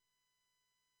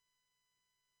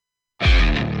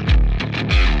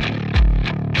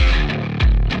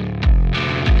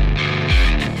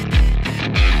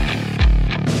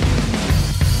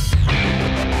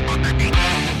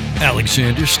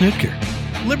Alexander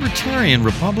Snitker, libertarian,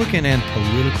 Republican, and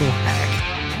political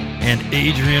hack, and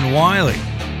Adrian Wiley,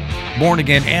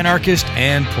 born-again anarchist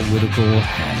and political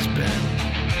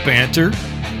has-been. Banter,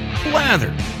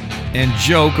 blather, and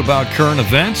joke about current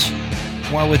events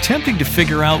while attempting to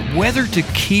figure out whether to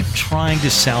keep trying to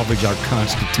salvage our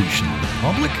constitutional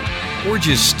republic or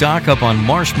just stock up on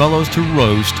marshmallows to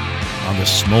roast on the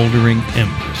smoldering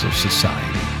embers of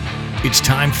society. It's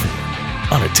time for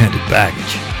Unattended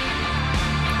Baggage.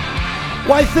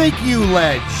 Why, thank you,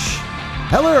 Ledge.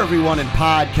 Hello, everyone in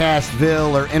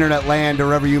Podcastville or Internet Land, or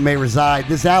wherever you may reside.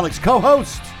 This is Alex,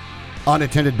 co-host,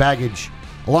 Unattended Baggage.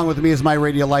 Along with me is my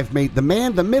radio life mate, the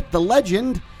man, the myth, the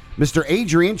legend, Mr.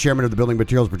 Adrian, chairman of the Building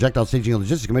Materials Projectile Staging and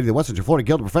Logistics Committee of the West Central Florida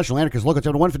Guild of Professional Anarchists, Local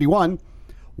 151.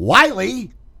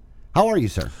 Wiley, how are you,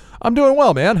 sir? I'm doing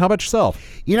well, man. How about yourself?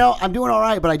 You know, I'm doing all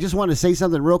right, but I just wanted to say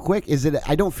something real quick.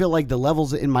 I don't feel like the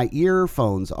levels in my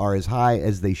earphones are as high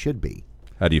as they should be.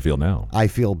 How do you feel now? I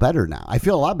feel better now. I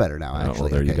feel a lot better now, actually. Oh, well,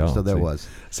 there you go. So there was.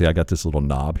 See, I got this little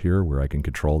knob here where I can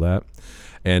control that.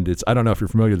 And I don't know if you're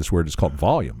familiar with this word, it's called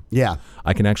volume. Yeah.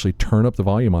 I can actually turn up the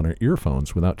volume on our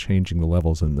earphones without changing the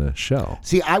levels in the show.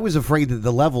 See, I was afraid that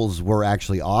the levels were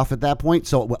actually off at that point.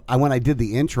 So when I did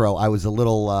the intro, I was a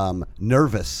little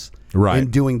nervous in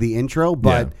doing the intro.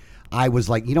 But I was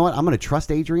like, you know what? I'm going to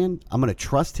trust Adrian. I'm going to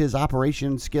trust his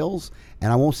operation skills.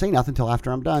 And I won't say nothing until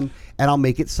after I'm done. And I'll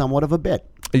make it somewhat of a bit.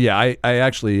 Yeah, I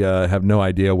actually have no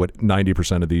idea what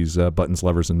 90% of these buttons,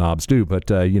 levers, and knobs do.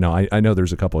 But, I know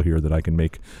there's a couple here that I can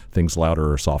make things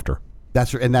louder or softer.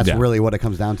 That's really what it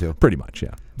comes down to. Pretty much,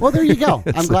 yeah. Well, there you go.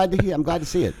 I'm glad to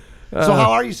see it. So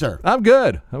how are you, sir? I'm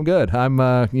good. I'm,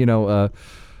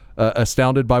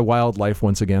 astounded by wildlife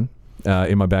once again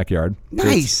in my backyard.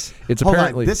 Nice. It's Hold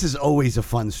apparently... on. This is always a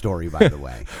fun story, by the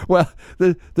way. Well,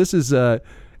 this is...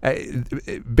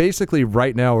 basically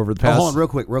right now over the past... Hold on, real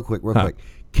quick.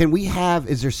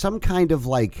 Is there some kind of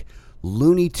like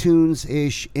Looney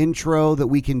Tunes-ish intro that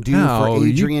we can do for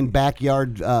Adrian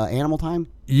Backyard Animal Time?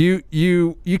 You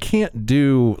can't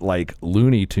do like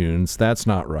Looney Tunes. That's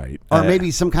not right. Or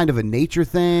maybe some kind of a nature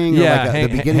thing? Yeah, or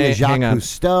like the beginning of Jacques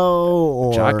Cousteau?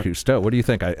 Or... Jacques Cousteau. What do you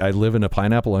think? I live in a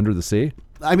pineapple under the sea?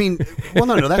 I mean, well,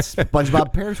 no, that's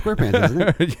SpongeBob SquarePants, isn't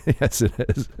it? Yes, it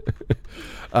is. Is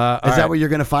that what you're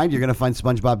going to find? You're going to find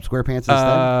SpongeBob SquarePants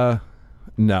instead?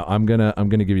 No, I'm gonna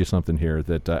give you something here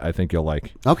that I think you'll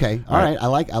like. Okay, all right. I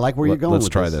like where you're going. Let's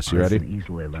with try this. You ready? It's an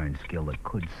easily learned skill that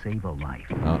could save a life.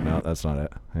 Oh no, that's not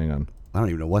it. Hang on. I don't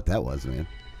even know what that was, man.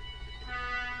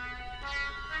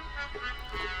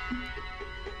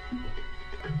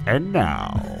 And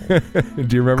now,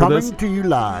 do you remember this? Coming to you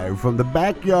live from the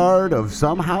backyard of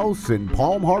some house in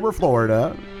Palm Harbor,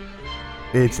 Florida,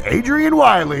 it's Adrian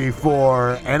Wiley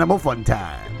for Animal Fun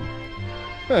Time.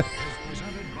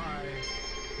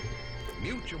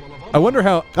 I wonder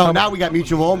how... now we got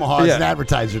Mutual of Omaha as an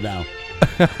advertiser now.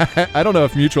 I don't know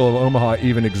if Mutual of Omaha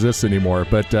even exists anymore,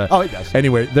 but... it does.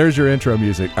 Anyway, there's your intro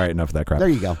music. All right, enough of that crap. There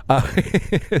you go.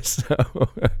 So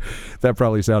that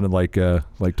probably sounded like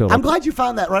total... I'm glad you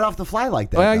found that right off the fly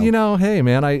like that. Well, hey,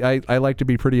 man, I like to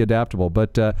be pretty adaptable,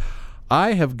 but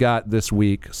I have got this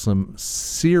week some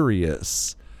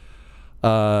serious...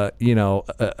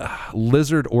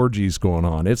 lizard orgies going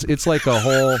on. It's like a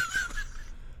whole...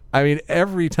 I mean,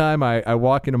 every time I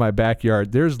walk into my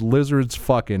backyard, there's lizards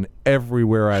fucking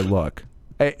everywhere I look.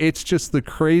 It's just the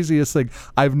craziest thing.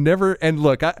 I've never... And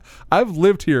look, I've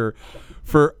lived here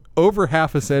for over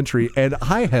half a century, and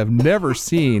I have never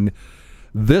seen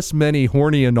this many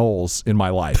horny anoles in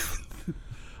my life.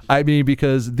 I mean,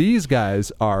 because these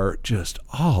guys are just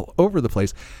all over the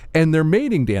place. And their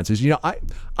mating dances.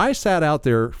 I sat out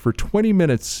there for 20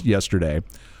 minutes yesterday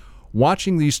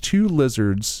watching these two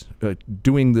lizards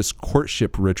doing this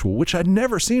courtship ritual, which I'd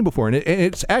never seen before. And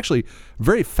it's actually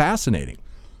very fascinating.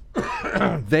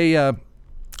 They,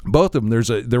 both of them,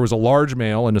 there was a large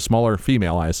male and a smaller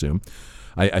female, I assume.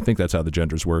 I think that's how the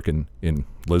genders work in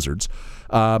lizards.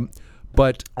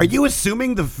 But are you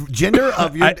assuming the gender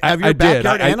of your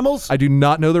backyard animals? I do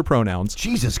not know their pronouns.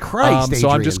 Jesus Christ, so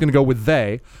I'm just going to go with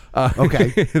they.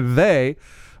 Okay. They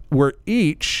were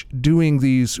each doing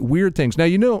these weird things. Now,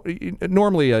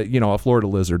 normally, a Florida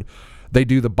lizard, they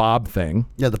do the bob thing.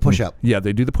 Yeah, the push-up. Yeah,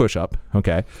 they do the push-up.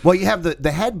 Okay. Well, you have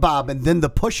the head bob and then the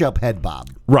push-up head bob.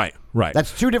 Right.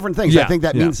 That's two different things. Yeah, I think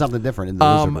that means something different in the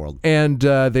lizard world. And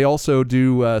they also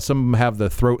do, some of them have the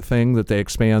throat thing that they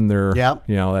expand their,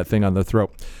 that thing on the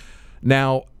throat.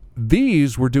 Now,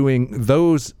 these were doing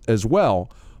those as well,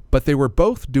 but they were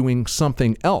both doing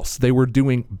something else. They were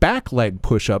doing back leg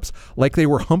push-ups like they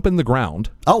were humping the ground.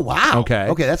 Oh, wow. Okay,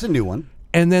 that's a new one.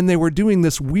 And then they were doing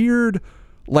this weird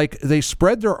like they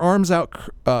spread their arms out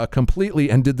completely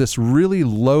and did this really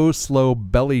low, slow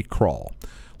belly crawl,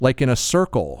 like in a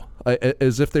circle,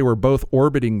 as if they were both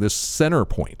orbiting this center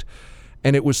point.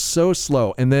 And it was so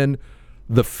slow. And then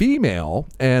the female,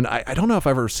 and I don't know if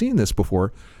I've ever seen this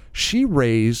before, she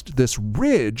raised this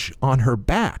ridge on her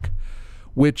back,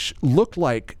 which looked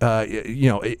like,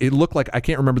 it looked like, I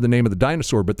can't remember the name of the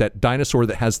dinosaur, but that dinosaur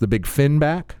that has the big fin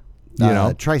back,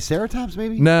 Triceratops,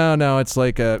 maybe? No, it's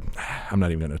like I'm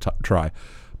not even going to try.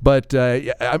 But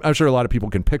I'm sure a lot of people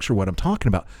can picture what I'm talking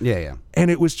about. Yeah.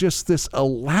 And it was just this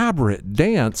elaborate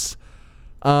dance,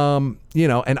 and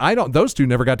those two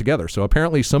never got together. So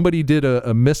apparently somebody did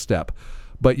a misstep.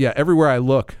 But yeah, everywhere I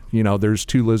look, there's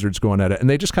two lizards going at it, and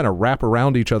they just kind of wrap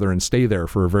around each other and stay there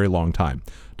for a very long time.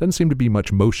 Doesn't seem to be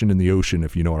much motion in the ocean,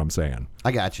 if you know what I'm saying.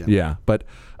 I got you. Yeah, but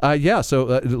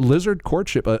so lizard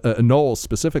courtship, Knowles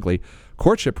specifically,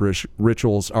 courtship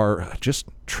rituals are just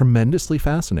tremendously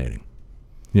fascinating.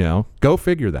 Go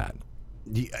figure that.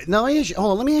 No,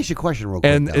 hold on. Let me ask you a question real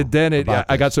quick. And then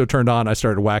I got so turned on, I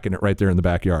started whacking it right there in the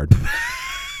backyard.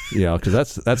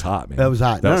 Because that's hot, man. That was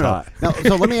hot. That was hot. Now,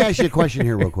 so let me ask you a question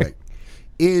here real quick.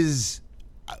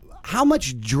 How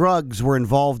much drugs were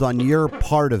involved on your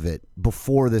part of it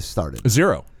before this started?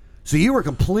 0. So you were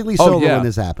completely sober when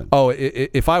this happened?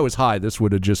 If I was high, this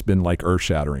would have just been like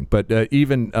earth-shattering. But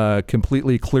even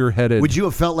completely clear-headed... Would you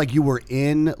have felt like you were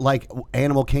in like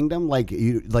Animal Kingdom? Like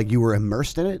you were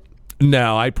immersed in it?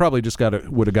 No, I probably just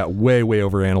would have got way, way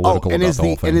over analytical about the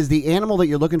whole thing. And is the animal that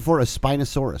you're looking for a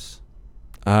Spinosaurus?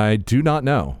 I do not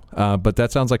know, but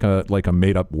that sounds like a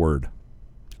made-up word.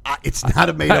 It's not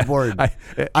a made-up word.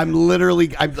 I literally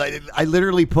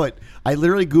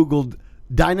Googled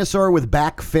dinosaur with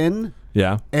back fin.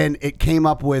 Yeah, and it came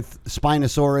up with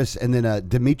Spinosaurus and then a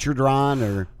Dimetrodon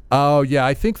or. Oh yeah,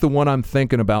 I think the one I'm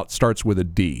thinking about starts with a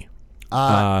D.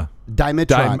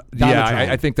 Dimetron. Yeah,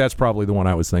 I think that's probably the one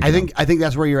I was thinking. I think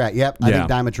that's where you're at. Yep, I think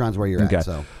Dimetron's where you're at.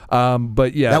 So,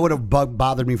 but yeah, that would have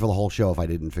bothered me for the whole show if I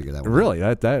didn't figure that one. Really,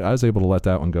 I was able to let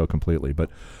that one go completely. But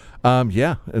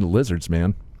and lizards,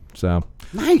 man. So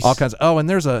nice. All kinds. And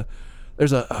there's a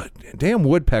damn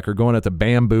woodpecker going at the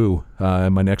bamboo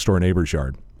in my next door neighbor's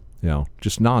yard.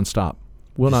 Just nonstop.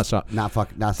 Will not stop. Not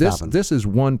stopping. This is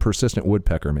one persistent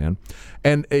woodpecker, man.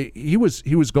 And he was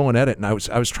going at it, and I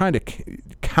was trying to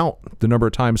count the number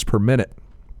of times per minute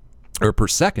or per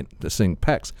second this thing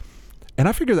pecks. And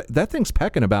I figure that thing's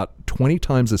pecking about 20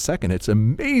 times a second. It's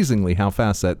amazingly how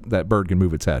fast that bird can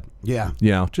move its head. Yeah.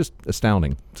 Just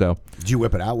astounding. So, did you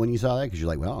whip it out when you saw that? Because you're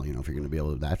like, well, if you're going to be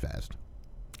able to do that fast.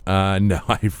 No,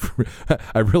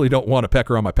 I really don't want a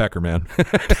pecker on my pecker, man.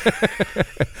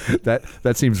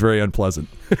 That seems very unpleasant.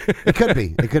 It could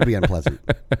be unpleasant.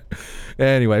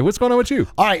 Anyway, what's going on with you?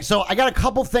 All right, so I got a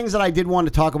couple things that I did want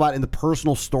to talk about in the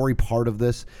personal story part of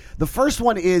this. The first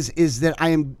one is that I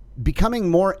am becoming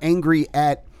more angry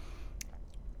at,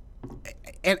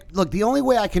 and look, the only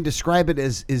way I can describe it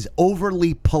is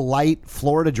overly polite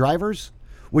Florida drivers,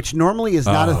 which normally is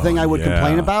not a thing I would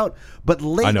complain about. But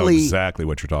lately, I know exactly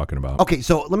what you're talking about. Okay,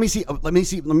 so let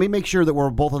me make sure that we're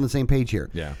both on the same page here.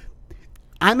 Yeah.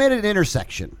 I'm at an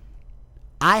intersection.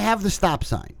 I have the stop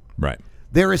sign. Right.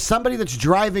 There is somebody that's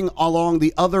driving along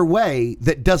the other way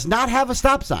that does not have a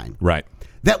stop sign. Right.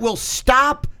 That will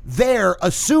stop there,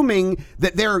 assuming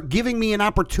that they're giving me an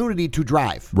opportunity to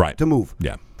drive. Right. To move.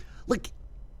 Yeah. Look,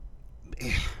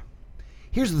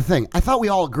 here's the thing. I thought we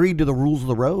all agreed to the rules of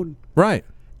the road. Right.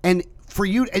 And for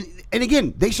you, and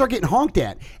again, they start getting honked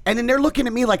at, and then they're looking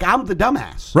at me like I'm the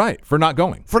dumbass. Right, for not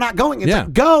going. It's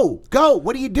like, go.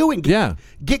 What are you doing?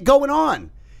 Get going on.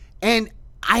 And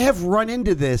I have run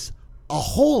into this a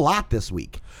whole lot this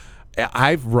week.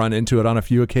 I've run into it on a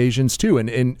few occasions too,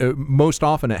 and most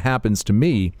often it happens to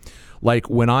me, like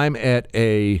when I'm at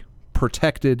a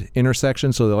protected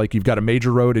intersection, so that like you've got a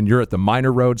major road and you're at the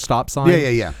minor road stop sign.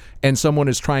 Yeah. And someone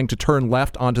is trying to turn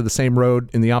left onto the same road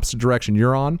in the opposite direction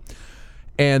you're on,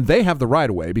 and they have the right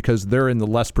of way because they're in the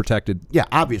less protected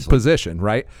obviously position,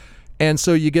 right? And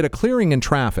so you get a clearing in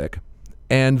traffic,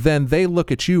 and then they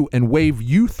look at you and wave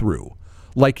you through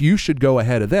like you should go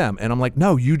ahead of them. And I'm like,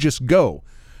 no, you just go.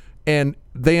 And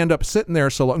they end up sitting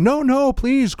there so long. No,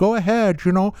 please go ahead,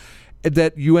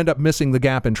 that you end up missing the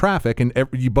gap in traffic, and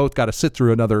you both got to sit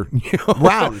through another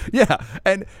round. Yeah.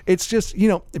 And it's just,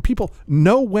 people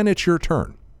know when it's your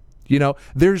turn.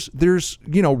 There's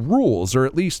rules, or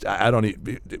at least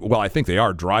I think they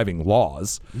are driving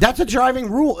laws. That's a driving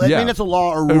rule. I mean, it's a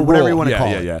law or rule, whatever you want to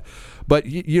call it. Yeah. But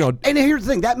and here's the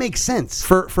thing, that makes sense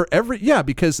for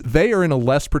because they are in a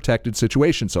less protected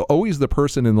situation. So always the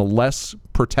person in the less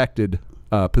protected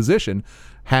position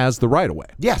has the right of way.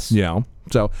 Yes. You know,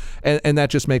 so and that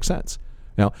just makes sense.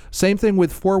 You know, same thing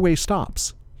with four-way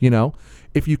stops. You know,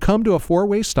 if you come to a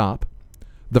four-way stop,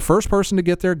 the first person to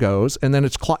get there goes, and then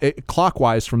it's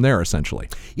clockwise from there, essentially.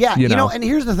 Yeah, you know, and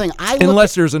here's the thing.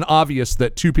 Unless there's an obvious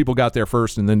that two people got there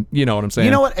first, and then, you know what I'm saying?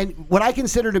 You know what? And what I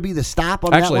consider to be the stop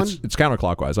on actually, that one... it's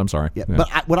counterclockwise. I'm sorry. Yeah. But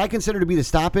what I consider to be the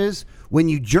stop is when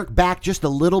you jerk back just a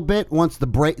little bit once the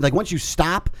brake... Like, once you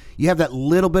stop, you have that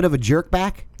little bit of a jerk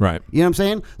back. Right. You know what I'm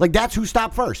saying? Like, that's who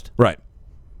stopped first. Right.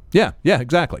 Yeah,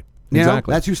 exactly. You know,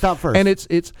 that's who stopped first. And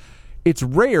it's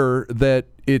rare that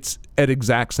it's at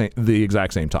the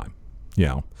exact same time. You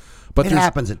know, but it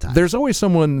happens at times. There's always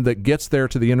someone that gets there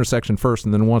to the intersection first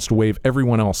and then wants to wave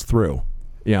everyone else through.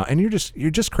 You know, and you're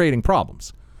just creating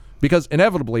problems because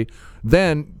inevitably,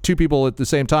 then two people at the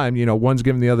same time, you know, one's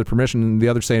giving the other permission and the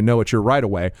other saying no, it's your right of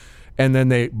way, and then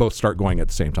they both start going at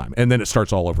the same time, and then it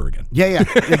starts all over again. Yeah,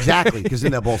 exactly. Because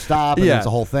then they'll both stop, and it's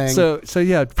a whole thing. So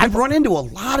yeah, I've run into a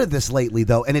lot of this lately,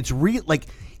 though, and it's real like.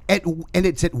 And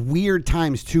it's at weird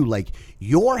times too. Like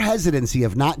your hesitancy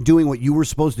of not doing what you were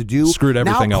supposed to do screwed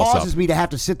everything else up. Now causes me to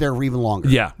have to sit there for even longer.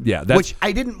 Yeah. Which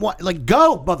I didn't want. Like,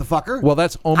 go, motherfucker. Well,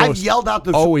 that's almost I've yelled out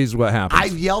always what happens.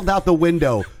 I've yelled out the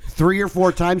window 3 or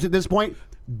 4 times at this point.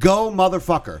 Go,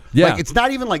 motherfucker. Yeah. Like, it's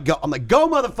not even like go. I'm like, go,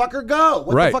 motherfucker, go.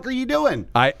 What the fuck are you doing?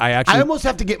 I actually... I almost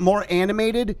have to get more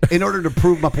animated in order to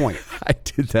prove my point. I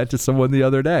did that to someone the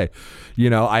other day. You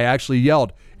know, I actually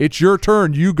yelled, "It's your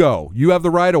turn. You go. You have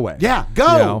the right of way." Yeah,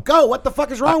 go. You know? Go. What the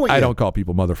fuck is wrong with you? I don't call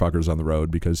people motherfuckers on the road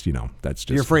because, you know, that's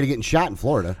just... You're afraid of getting shot in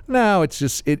Florida. No, it's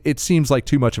just... It seems like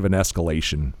too much of an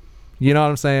escalation. You know what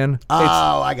I'm saying?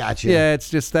 I got you. Yeah,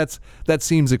 it's just that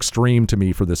seems extreme to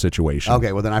me for the situation.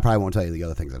 Okay, well then I probably won't tell you the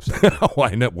other things I've said.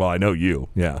 I know you.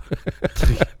 Yeah.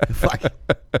 Fuck.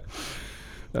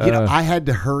 You know, I had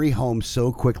to hurry home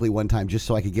so quickly one time just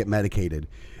so I could get medicated.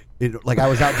 Like I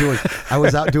was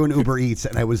out doing Uber Eats,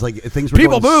 and I was like, things were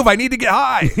people going, move. I need to get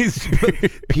high.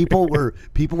 people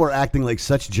were acting like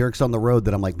such jerks on the road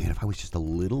that I'm like, man, if I was just a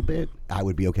little bit, I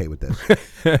would be okay with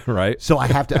this. Right. So I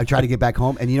try to get back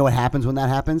home, and you know what happens when that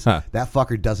happens? Huh. That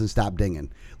fucker doesn't stop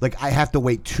dinging. Like I have to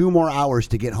wait 2 more hours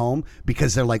to get home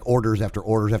because they're like orders after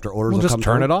orders after orders. Well, will just come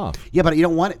turn through. it off. Yeah, but you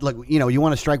don't want it. Like, you know, you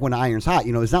want to strike when the iron's hot.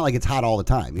 You know, it's not like it's hot all the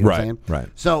time. You know what I'm saying? Right.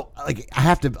 So like I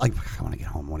have to like I want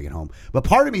to get home. But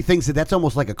part of me thinks that that's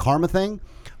almost like a karma thing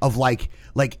of like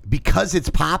because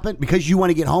it's popping, because you want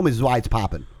to get home is why it's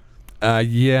popping.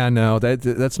 Yeah, no,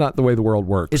 that's not the way the world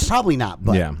works. It's probably not.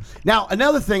 But yeah. Now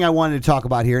another thing I wanted to talk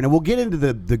about here, and we'll get into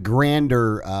the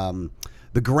grander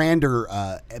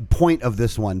point of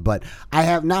this one, but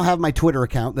I now have my Twitter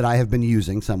account that I have been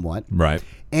using somewhat. Right.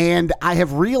 And I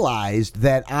have realized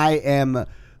that I am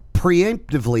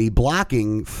preemptively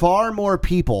blocking far more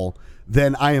people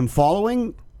than I am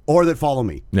following or that follow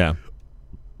me. Yeah.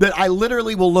 That I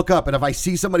literally will look up, and if I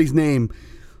see somebody's name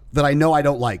that I know I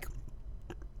don't like,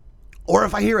 or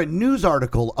if I hear a news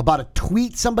article about a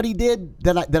tweet somebody did,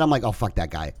 then I'm like, oh, fuck that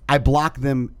guy. I block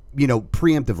them, you know,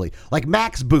 preemptively. Like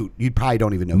Max Boot, you probably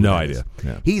don't even know who no that idea. is.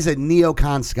 Yeah. He's a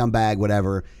neocon scumbag,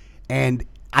 whatever. And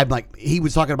I'm like, he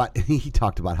talked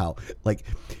about how, like,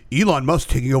 Elon Musk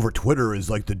taking over Twitter is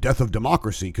like the death of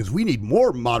democracy because we need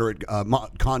more moderate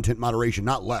content moderation,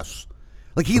 not less.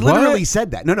 Like, he literally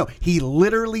said that. No, he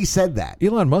literally said that.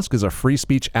 Elon Musk is a free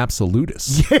speech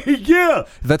absolutist. Yeah.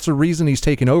 That's the reason he's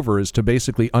taken over, is to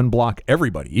basically unblock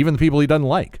everybody, even the people he doesn't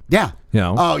like. Yeah. You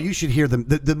know? Oh, you should hear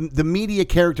the media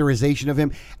characterization of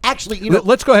him. Actually, you know,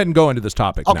 let's go ahead and go into this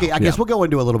topic. Okay, now. I guess we'll go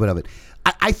into a little bit of it.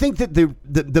 I think that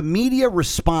the media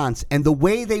response and the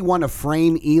way they want to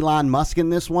frame Elon Musk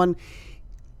in this one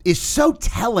is so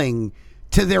telling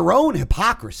to their own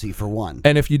hypocrisy, for one.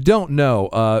 And if you don't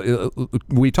know,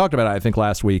 we talked about it, I think,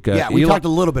 last week. We talked a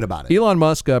little bit about it. Elon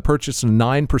Musk purchased a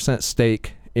 9%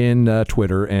 stake in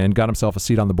Twitter and got himself a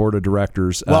seat on the board of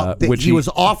directors. Which he was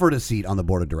offered a seat on the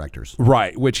board of directors.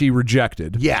 Right, which he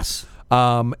rejected. Yes.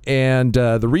 And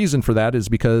the reason for that is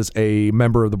because a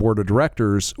member of the board of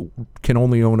directors can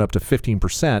only own up to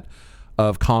 15%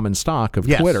 of common stock of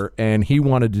Twitter, and he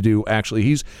wanted to do, actually,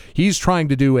 he's trying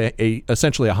to do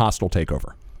essentially a hostile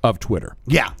takeover of Twitter.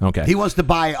 Yeah. Okay. He wants to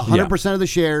buy 100% of the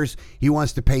shares. He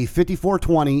wants to pay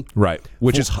 $54.20. Right.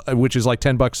 Which is like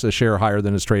 $10 a share higher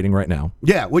than it's trading right now.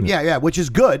 Yeah. Which is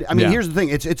good. I mean, here's the thing.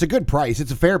 It's a good price.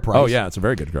 It's a fair price. Oh yeah, it's a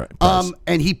very good price.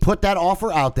 And he put that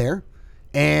offer out there,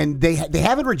 and they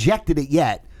haven't rejected it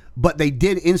yet. But they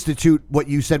did institute what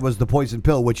you said was the poison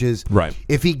pill, which is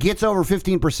if he gets over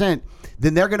 15%,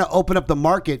 then they're going to open up the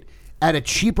market at a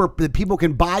cheaper, that people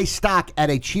can buy stock at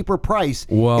a cheaper price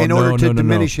in order to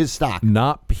diminish his stock.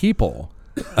 Not people.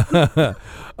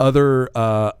 other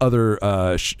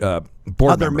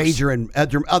board Other members.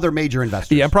 other major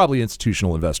investors. Yeah, and probably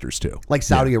institutional investors too. Like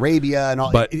Saudi Arabia and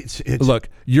all. But it's, look,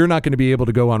 you're not going to be able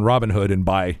to go on Robinhood and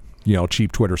buy,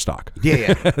 cheap Twitter stock.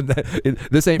 Yeah.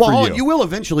 This ain't Well, for you. you will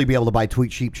eventually be able to buy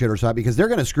cheap shit or something because they're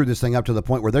going to screw this thing up to the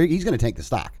point where he's going to take the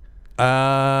stock.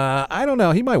 I don't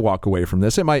know. He might walk away from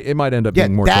this. It might end up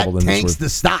being more trouble than that this. tanks the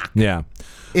stock. Yeah.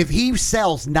 If he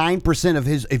sells 9% of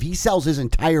if he sells his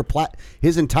entire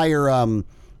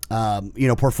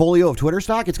portfolio of Twitter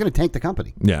stock, it's going to tank the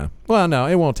company. Yeah. Well, no,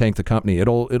 it won't tank the company.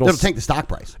 It'll tank the stock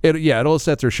price. It'll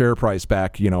set their share price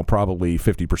back, probably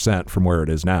 50% from where it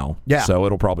is now. Yeah. So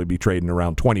it'll probably be trading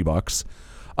around $20.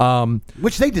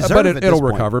 Which they deserve. But at this it'll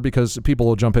point. recover because people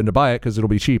will jump in to buy it because it'll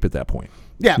be cheap at that point.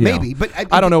 Yeah, maybe. But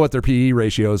I don't know what their PE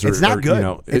ratios are. It's not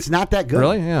good. It's not that good.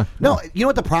 Really? Yeah. No, you know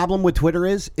what the problem with Twitter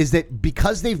is that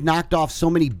because they've knocked off so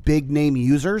many big name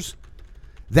users,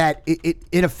 that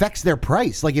it affects their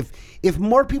price. Like if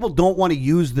more people don't want to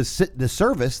use the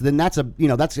service, then that's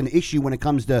an issue when it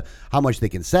comes to how much they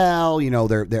can sell.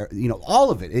 Their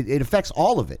all of it. It affects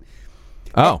all of it.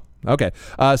 Oh. Okay.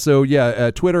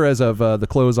 Twitter as of the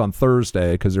close on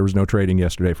Thursday, because there was no trading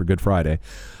yesterday for Good Friday,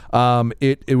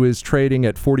 it was trading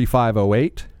at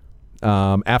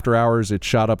 45.08. After hours, it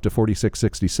shot up to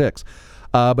 46.66.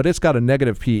 But it's got a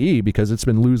negative PE because it's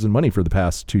been losing money for the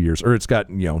past 2 years, or it's got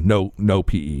no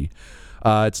PE.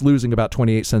 It's losing about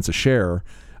 28 cents a share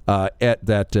at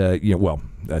that.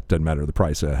 That doesn't matter the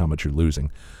price, how much you're losing.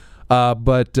 So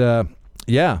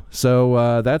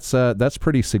that's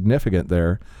pretty significant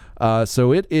there.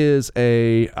 So it is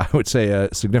I would say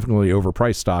a significantly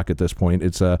overpriced stock at this point.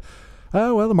 It's the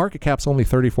market cap's only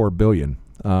 $34 billion,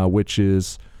 which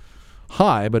is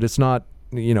high, but it's not,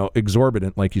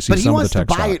 exorbitant like you see some of the tech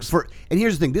stocks. But he wants to buy it and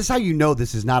here's the thing, this is how you know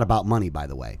this is not about money, by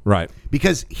the way. Right.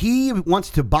 Because he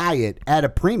wants to buy it at a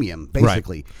premium,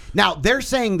 basically. Right. Now, they're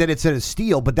saying that it's at a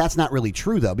steal, but that's not really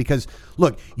true, though, because,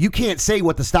 look, you can't say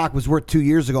what the stock was worth 2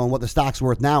 years ago and what the stock's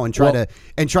worth now and try to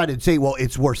say, well,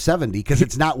 it's worth 70, because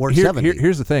it's not worth 70.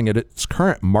 Here's the thing. At its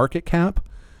current market cap,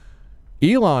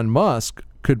 Elon Musk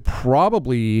could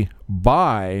probably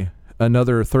buy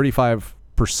another 35%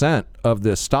 of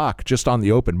this stock just on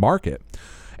the open market,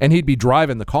 and he'd be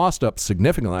driving the cost up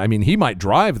significantly. I mean, he might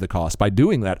drive the cost by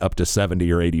doing that up to $70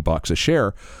 or $80 a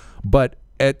share, but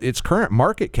at its current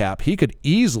market cap, he could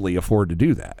easily afford to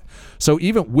do that. So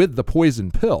even with the poison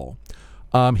pill,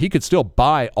 he could still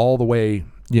buy all the way,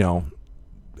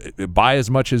 buy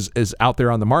as much as out there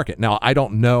on the market. Now, I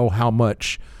don't know how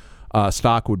much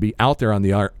stock would be out there on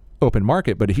the open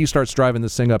market, but if he starts driving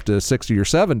this thing up to 60 or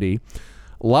 70,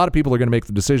 a lot of people are going to make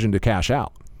the decision to cash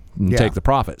out and take the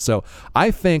profit. So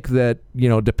I think that,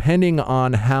 depending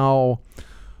on how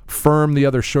firm the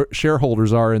other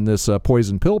shareholders are in this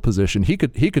poison pill position, he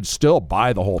could still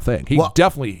buy the whole thing. He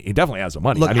definitely has the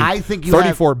money. Look, I think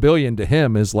 $34 billion to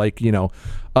him is like,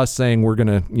 us saying we're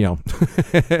going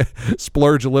to,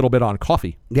 splurge a little bit on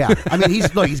coffee. Yeah. I mean, he's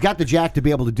got the jack to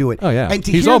be able to do it. Oh, yeah. And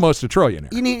he's almost a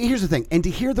trillionaire. Here's the thing. And to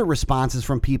hear the responses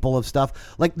from people of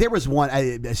stuff, like there was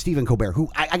one, Stephen Colbert, who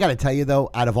I got to tell you, though,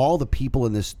 out of all the people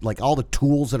in this, like all the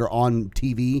tools that are on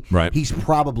TV, right, he's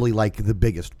probably like the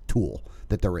biggest tool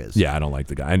that there is. Yeah, I don't like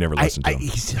the guy. I never listened to him.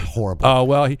 He's horrible. Oh,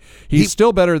 well, he's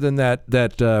still better than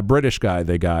that British guy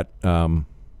they got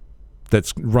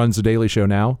that runs the Daily Show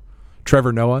now.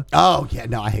 Trevor Noah. Oh, yeah.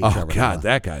 No, I hate Trevor Noah. Oh, God,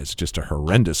 that guy is just a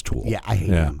horrendous tool. Yeah, I hate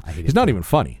him. He's not even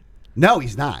funny. No,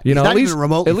 he's not. He's not even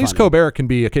remotely At least funny. Colbert can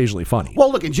be occasionally funny.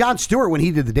 Well, look, and Jon Stewart, when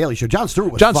he did the Daily Show, Jon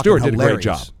Stewart did hilarious. a great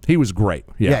job. He was great.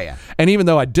 Yeah. And even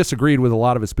though I disagreed with a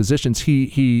lot of his positions,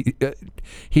 he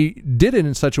did it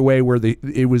in such a way where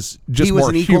it was just he was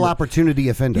more an equal opportunity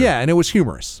offender. Yeah, and it was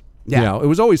humorous. Yeah. It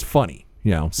was always funny.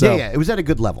 So it was at a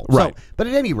good level. Right. So, but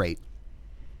at any rate,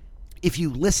 if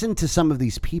you listen to some of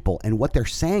these people and what they're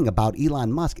saying about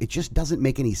Elon Musk, it just doesn't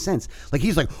make any sense. Like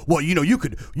he's like, well, you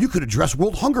could address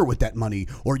world hunger with that money,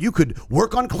 or you could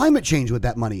work on climate change with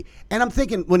that money. And I'm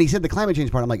thinking, when he said the climate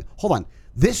change part, I'm like, hold on.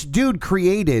 This dude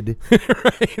created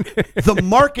the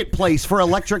marketplace for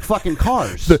electric fucking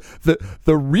cars.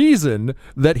 The reason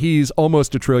that he's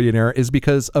almost a trillionaire is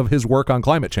because of his work on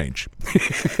climate change.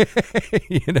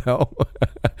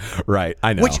 Right?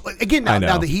 I know. Which again, now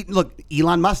that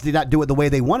Elon Musk did not do it the way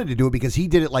they wanted to do it, because he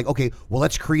did it like, okay, well,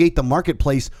 let's create the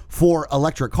marketplace for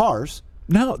electric cars.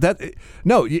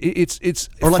 It's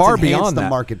or far let's beyond the that.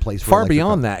 Marketplace for far electric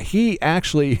beyond cars. that. He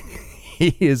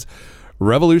is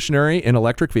revolutionary in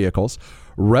electric vehicles,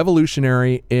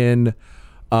 revolutionary in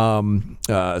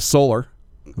solar.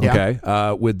 Okay,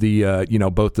 with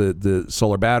the both the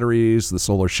solar batteries, the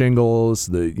solar shingles,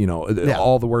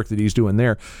 all the work that he's doing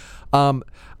there.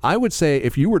 I would say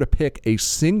if you were to pick a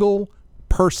single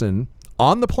person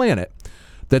on the planet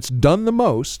that's done the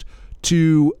most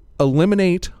to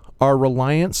eliminate our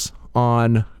reliance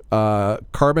on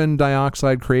carbon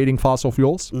dioxide creating fossil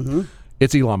fuels,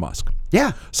 it's Elon Musk.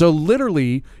 Yeah. So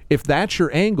literally, if that's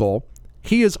your angle,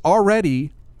 he is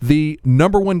already the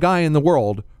number one guy in the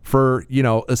world for,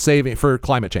 saving for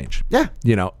climate change. Yeah.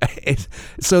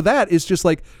 So that is just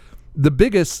like the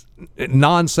biggest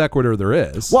non sequitur there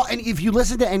is. Well, and if you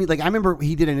listen to any, I remember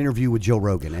he did an interview with Joe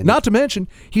Rogan. And not to mention,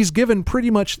 he's given pretty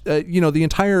much, the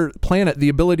entire planet the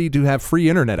ability to have free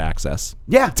internet access.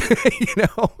 Yeah.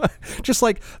 Just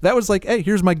like, that was like, hey,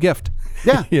 here's my gift.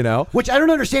 Yeah. Which I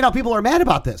don't understand how people are mad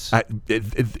about this.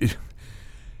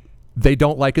 They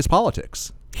don't like his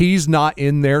politics. He's not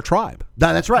in their tribe.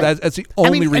 That's right. That's the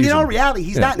only reason. And in all reality,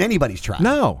 he's not in anybody's tribe.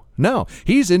 No.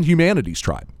 He's in humanity's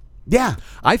tribe. Yeah.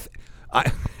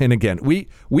 And again,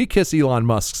 we kiss Elon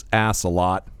Musk's ass a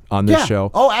lot on this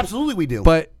show. Oh, absolutely we do.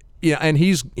 But yeah, and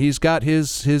he's got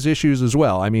his issues as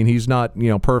well. I mean, he's not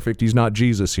perfect. He's not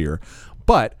Jesus here.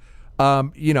 But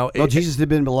Jesus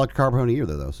didn't build an electric car company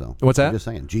either, though. So what's that? I'm just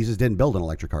saying, Jesus didn't build an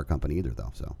electric car company either,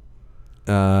 though. So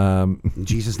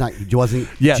Jesus wasn't.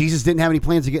 Yeah. Jesus didn't have any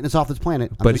plans of getting us off this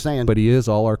planet. I'm just saying. But he is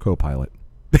all our co-pilot.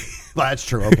 Well, that's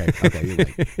true. Okay, you're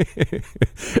right.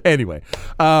 Anyway,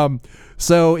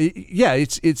 so yeah,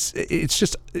 it's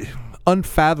just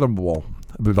unfathomable.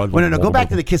 Well, no, go back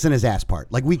to the kissing his ass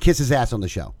part. Like, we kiss his ass on the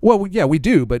show. Well, yeah, we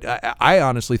do, but I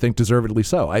honestly think deservedly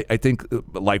so. I think,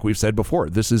 like we've said before,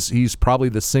 he's probably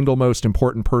the single most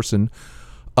important person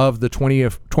of the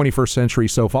 21st century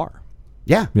so far.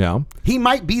 Yeah. Yeah. He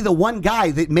might be the one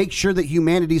guy that makes sure that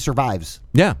humanity survives.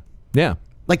 Yeah. Yeah.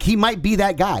 Like, he might be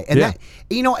that guy. And that,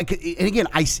 and again,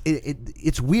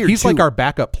 it's weird. He's too. like our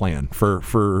backup plan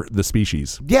for the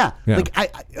species. Yeah. Yeah. Like, I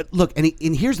look,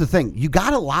 and here's the thing. You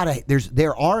got a lot of,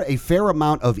 there are a fair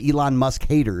amount of Elon Musk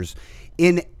haters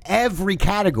in every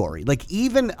category, like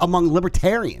even among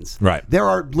libertarians. Right. There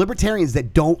are libertarians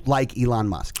that don't like Elon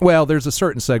Musk. Well, there's a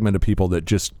certain segment of people that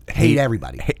just hate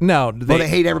everybody. They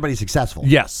hate everybody successful.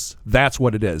 Yes, that's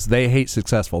what it is. They hate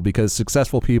successful because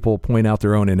successful people point out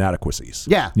their own inadequacies.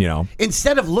 Yeah. You know,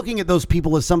 instead of looking at those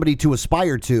people as somebody to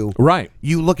aspire to, right,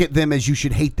 you look at them as you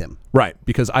should hate them. Right,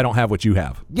 because I don't have what you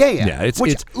have. Yeah.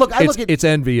 It's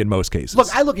envy in most cases.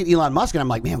 Look, I look at Elon Musk and I'm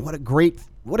like, man, what a great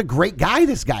guy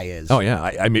this guy is. Oh yeah,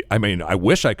 I mean, I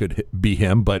wish I could be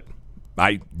him, but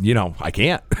I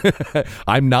can't.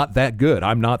 I'm not that good.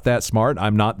 I'm not that smart.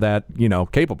 I'm not that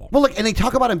capable. Well, look, and they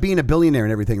talk about him being a billionaire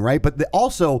and everything, right? But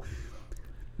also,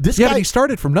 this guy, but he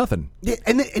started from nothing.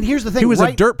 And here's the thing: he was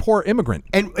a dirt poor immigrant,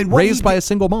 and raised by a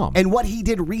single mom. And what he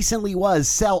did recently was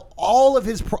sell all of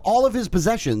his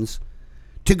possessions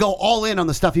to go all in on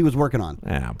the stuff he was working on.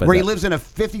 Yeah, but where he lives in a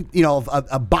 50,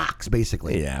 a box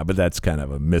basically. Yeah, but that's kind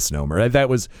of a misnomer. That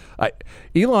was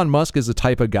Elon Musk is the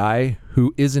type of guy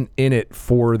who isn't in it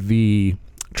for the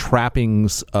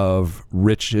trappings of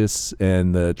riches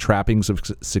and the trappings of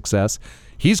success.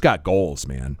 He's got goals,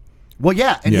 man. Well,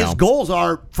 yeah, and his goals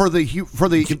are for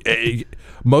the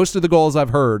most of the goals I've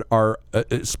heard are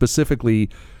specifically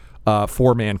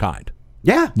for mankind.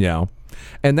 Yeah.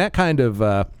 And that kind of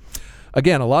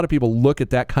again, a lot of people look at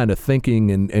that kind of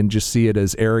thinking and just see it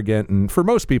as arrogant. And for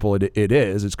most people, it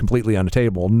is. It's completely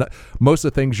unattainable. Most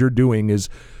of the things you're doing is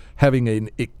having an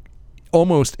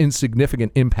almost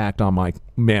insignificant impact on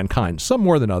mankind. Some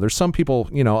more than others. Some people,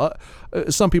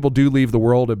 some people do leave the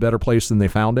world a better place than they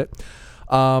found it.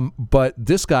 But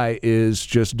this guy is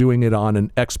just doing it on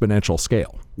an exponential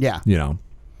scale. Yeah.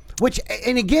 Which,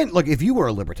 and again, look, if you were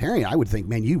a libertarian, I would think,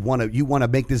 man, you want to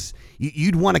make this,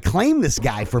 you'd want to claim this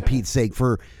guy for Pete's sake,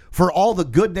 for all the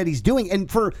good that he's doing, and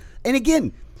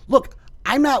again, look,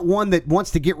 I'm not one that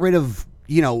wants to get rid of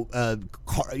the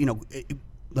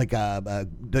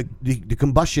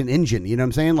combustion engine. You know what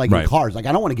I'm saying? Like, right. In cars, like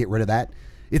I don't want to get rid of that.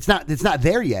 It's not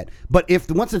there yet. But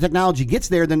once the technology gets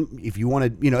there, then if you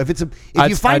want to, if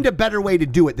you find a better way to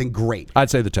do it, then great. I'd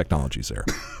say the technology's there.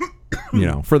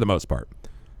 For the most part.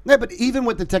 Yeah, but even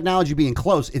with the technology being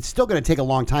close, it's still going to take a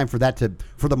long time for the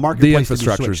marketplace. The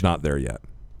infrastructure's not there yet.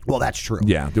 Well, that's true.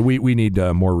 Yeah, we need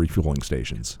more refueling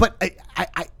stations. But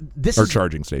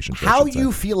charging stations. How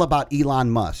you feel about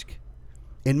Elon Musk,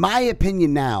 in my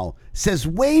opinion, now says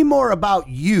way more about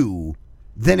you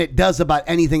than it does about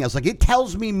anything else. Like, it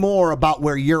tells me more about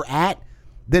where you're at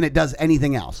than it does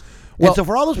anything else. Well, and so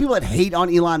for all those people that hate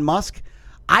on Elon Musk,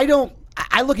 I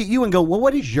look at you and go, well,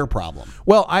 what is your problem?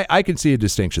 Well, I can see a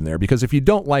distinction there, because if you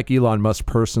don't like Elon Musk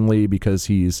personally because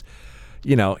he's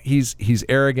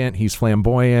arrogant, he's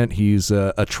flamboyant, he's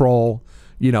a troll,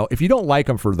 if you don't like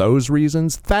him for those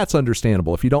reasons, that's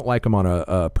understandable. If you don't like him on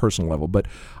a personal level, but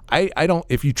I don't.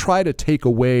 If you try to take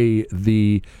away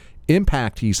the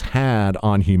impact he's had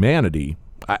on humanity,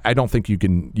 I don't think you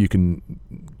can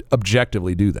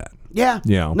objectively do that. Yeah.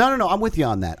 Yeah. No. I'm with you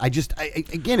on that.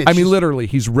 Again, I mean, literally,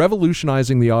 he's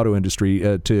revolutionizing the auto industry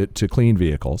to clean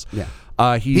vehicles. Yeah.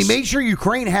 He made sure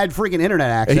Ukraine had freaking internet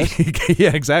access.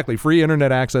 Yeah, exactly. Free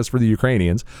internet access for the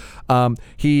Ukrainians.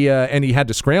 He had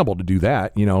to scramble to do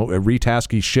that.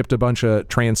 Retask. He shipped a bunch of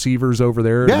transceivers over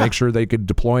there to make sure they could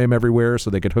deploy them everywhere, so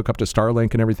they could hook up to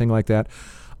Starlink and everything like that.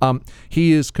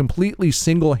 He is completely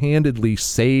single-handedly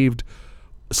saved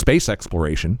space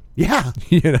exploration. Yeah.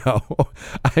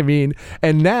 I mean,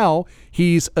 and now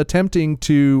he's attempting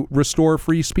to restore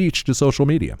free speech to social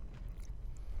media.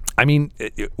 I mean,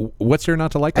 what's there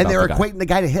not to like about the guy? And they're equating the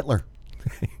guy to Hitler.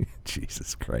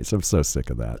 Jesus Christ, I'm so sick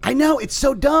of that. I know, it's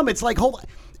so dumb. It's like, hold on.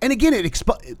 And again,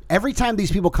 every time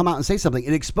these people come out and say something,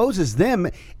 it exposes them,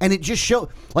 and it just shows,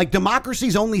 like,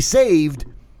 democracy's only saved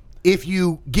if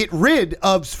you get rid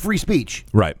of free speech.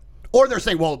 Right. Or they're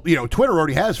saying, well, Twitter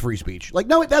already has free speech. Like,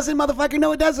 no, it doesn't, motherfucker.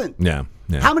 No, it doesn't. Yeah.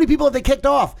 How many people have they kicked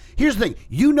off? Here's the thing.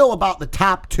 You know about the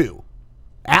top two,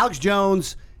 Alex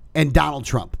Jones and Donald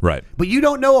Trump. Right. But you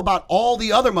don't know about all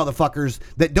the other motherfuckers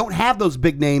that don't have those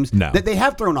big names that they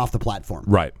have thrown off the platform.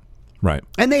 Right.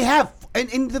 And they have.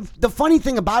 And the funny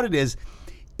thing about it is,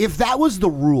 if that was the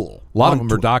rule. A lot of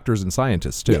them are doctors and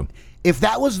scientists, too. If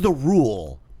that was the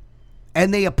rule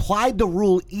and they applied the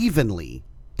rule evenly,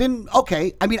 then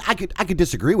okay. I mean, I could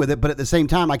disagree with it, but at the same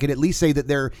time, I could at least say that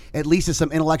there at least is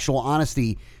some intellectual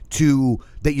honesty to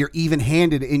that you're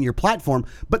even-handed in your platform.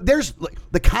 But there's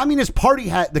the Communist Party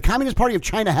of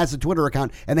China has a Twitter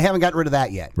account, and they haven't gotten rid of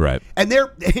that yet. Right. And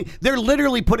they're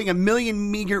literally putting 1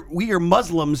 million Uyghur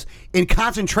Muslims in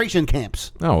concentration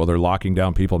camps. Oh, well, they're locking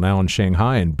down people now in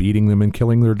Shanghai and beating them and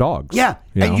killing their dogs. Yeah.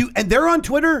 And they're on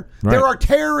Twitter. Right. There are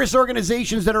terrorist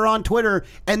organizations that are on Twitter,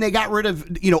 and they got rid of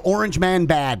Orange Man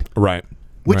Bad. Right.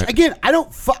 Which again, I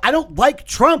don't like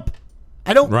Trump.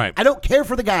 I don't care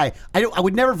for the guy. I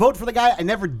would never vote for the guy. I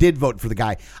never did vote for the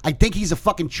guy. I think he's a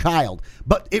fucking child.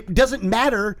 But it doesn't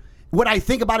matter what I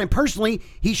think about him personally.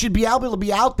 He should be able to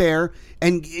be out there.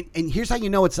 And here's how you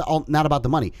know it's all not about the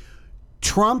money.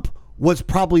 Trump was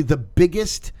probably the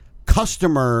biggest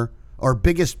customer or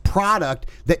biggest product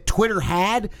that Twitter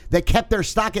had that kept their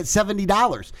stock at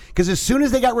 $70. Because as soon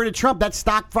as they got rid of Trump, that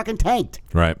stock fucking tanked.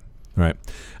 Right. And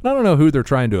I don't know who they're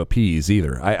trying to appease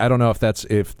either. I don't know if that's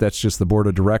just the board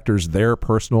of directors, their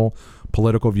personal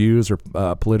political views or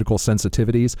political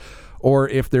sensitivities, or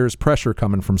if there's pressure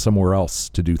coming from somewhere else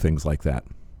to do things like that.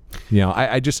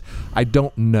 I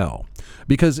don't know,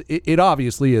 because it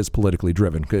obviously is politically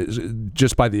driven,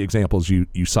 just by the examples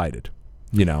you cited.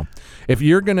 If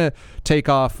you're gonna take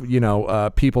off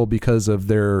people because of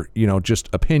their just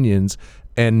opinions,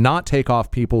 and not take off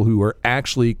people who are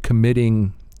actually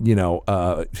committing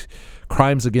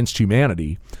crimes against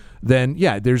humanity, then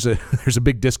there's a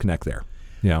big disconnect there.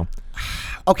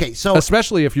 Okay, so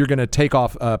especially if you're going to take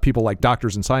off people like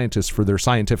doctors and scientists for their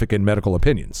scientific and medical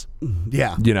opinions.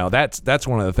 Yeah, that's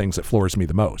one of the things that floors me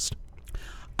the most.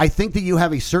 I think that you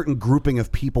have a certain grouping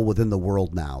of people within the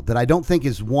world now that I don't think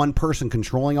is one person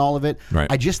controlling all of it.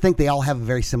 Right. I just think they all have a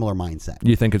very similar mindset.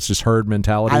 You think it's just herd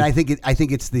mentality? And I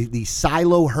think it's the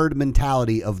silo herd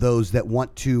mentality of those that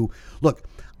want to look.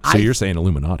 So you're saying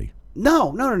Illuminati?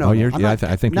 No. Oh, I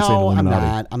think you're saying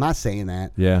Illuminati. I'm not saying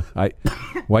that. Yeah.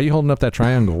 Why are you holding up that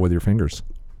triangle with your fingers?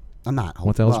 I'm not.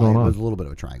 What the hell's going on? It was a little bit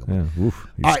of a triangle. Yeah. Oof,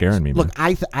 you're scaring me, man. Look,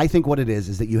 I think what it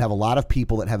is that you have a lot of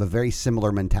people that have a very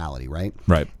similar mentality, right?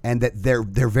 Right. And that they're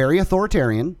very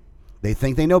authoritarian. They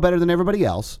think they know better than everybody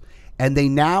else. And they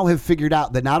now have figured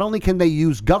out that not only can they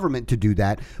use government to do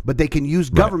that, but they can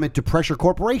use government to pressure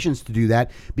corporations to do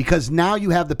that, because now you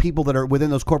have the people that are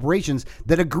within those corporations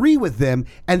that agree with them,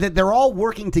 and that they're all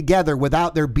working together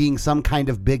without there being some kind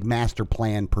of big master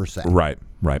plan per se. Right.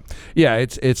 Yeah,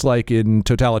 it's like in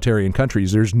totalitarian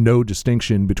countries, there's no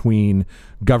distinction between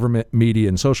government, media,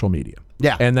 and social media.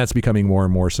 Yeah. And that's becoming more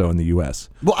and more so in the U.S.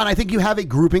 Well, and I think you have a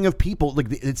grouping of people, like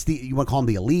you want to call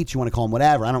them the elites, you want to call them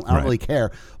whatever. I don't really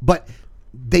care. But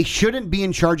they shouldn't be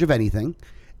in charge of anything.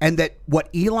 And that what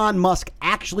Elon Musk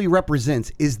actually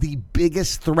represents is the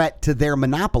biggest threat to their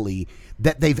monopoly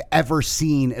that they've ever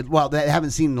seen. Well, they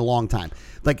haven't seen in a long time.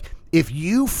 Like, if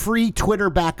you free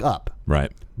Twitter back up,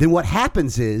 right, then what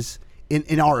happens is,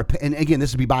 in our opinion, and again,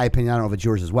 this would be my opinion, I don't know if it's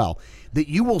yours as well, that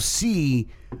you will see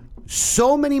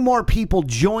so many more people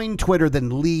join Twitter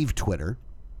than leave Twitter,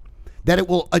 That it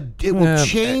will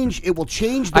change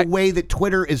the way that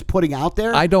Twitter is putting out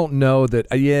there? I don't know that.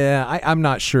 I'm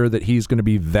not sure that he's going to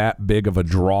be that big of a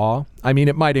draw. I mean,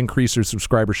 it might increase their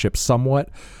subscribership somewhat.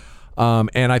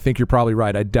 And I think you're probably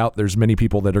right. I doubt there's many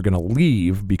people that are going to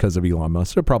leave because of Elon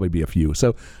Musk. There'll probably be a few.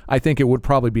 So I think it would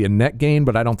probably be a net gain,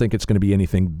 but I don't think it's going to be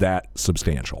anything that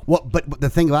substantial. Well, but the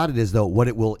thing about it is, though, what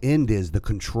it will end is the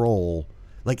control.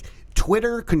 Like,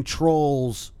 Twitter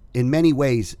controls, in many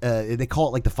ways, they call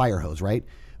it like the fire hose, right?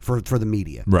 For the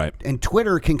media. Right. And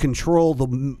Twitter can control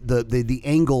the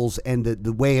angles and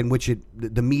the way in which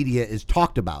the media is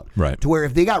talked about. Right. To where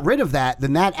if they got rid of that,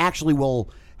 then that actually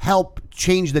will help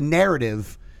change the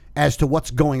narrative as to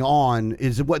what's going on,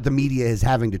 is what the media is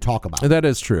having to talk about. That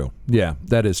is true. Yeah,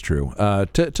 that is true.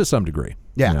 To some degree.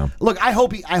 Yeah. You know? Look, I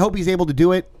hope he's able to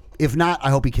do it. If not, I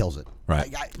hope he kills it.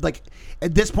 Right. Like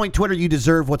at this point, Twitter, you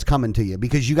deserve what's coming to you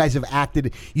because you guys have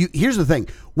acted. Here's the thing: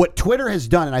 what Twitter has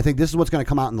done, and I think this is what's going to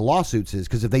come out in the lawsuits, is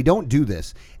because if they don't do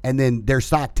this and then their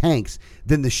stock tanks,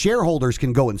 then the shareholders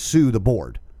can go and sue the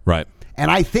board. Right.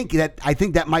 And I think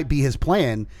that might be his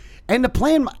plan. And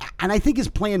I think his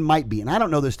plan might be, and I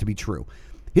don't know this to be true.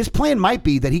 His plan might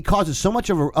be that he causes so much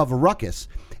of a ruckus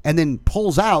and then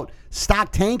pulls out,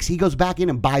 stock tanks, he goes back in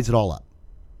and buys it all up.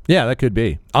 Yeah, that could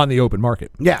be on the open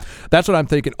market. Yeah. That's what I'm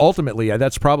thinking. Ultimately,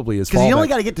 that's probably his fallback. Because you only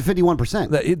got to get to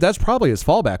 51%. That's probably his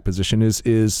fallback position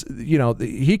is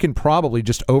he can probably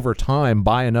just over time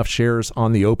buy enough shares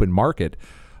on the open market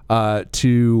to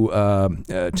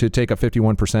take a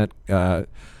 51%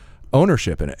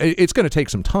 ownership in it. It's going to take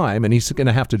some time, and he's going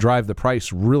to have to drive the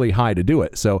price really high to do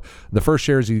it. So the first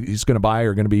shares he's going to buy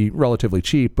are going to be relatively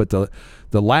cheap, but the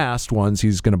last ones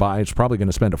he's going to buy, it's probably going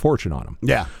to spend a fortune on them.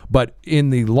 Yeah. But in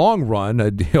the long run,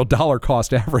 a dollar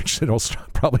cost average, it'll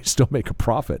probably still make a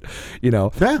profit. Yeah.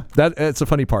 That's the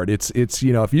funny part. It's if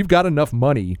you've got enough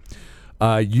money,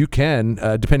 you can,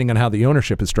 depending on how the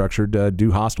ownership is structured,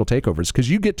 do hostile takeovers, because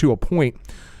you get to a point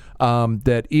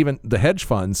that even the hedge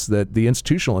funds, that the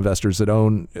institutional investors that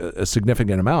own a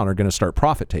significant amount, are going to start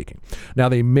profit taking. Now,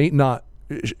 they may not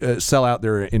sell out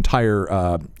their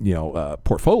entire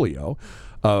portfolio,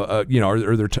 or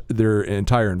their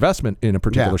entire investment in a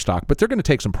particular stock, but they're going to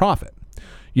take some profit.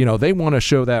 They want to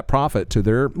show that profit to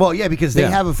their... Well, yeah, because they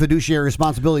have a fiduciary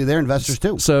responsibility to their investors,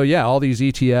 too. So, yeah, all these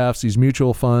ETFs, these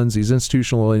mutual funds, these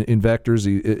institutional investors,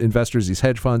 these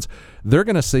hedge funds, they're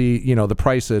going to see, the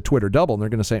price of Twitter double, and they're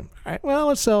going to say, all right, well,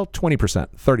 let's sell 20%,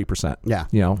 30%,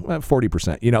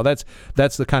 40%.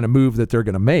 That's the kind of move that they're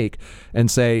going to make, and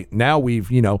say, now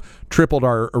we've, tripled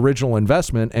our original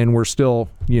investment, and we're still,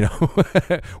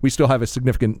 we still have a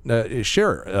significant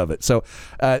share of it. So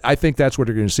I think that's what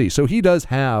you're going to see. So he does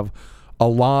have a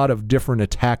lot of different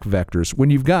attack vectors. When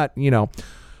you've got,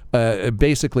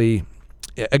 basically,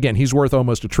 again, he's worth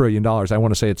almost $1 trillion. I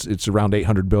want to say it's around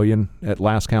 800 billion at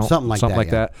last count, something like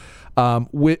that.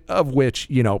 Of which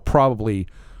probably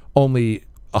only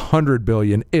 100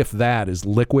 billion, if that, is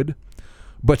liquid.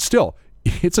 But still,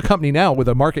 it's a company now with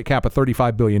a market cap of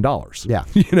 $35 billion. Yeah,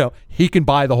 he can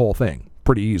buy the whole thing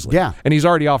pretty easily. Yeah, and he's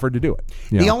already offered to do it.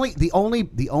 The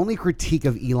only critique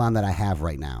of Elon that I have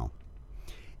right now,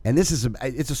 and this is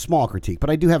it's a small critique, but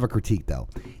I do have a critique though,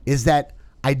 is that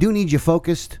I do need you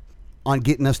focused on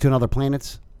getting us to another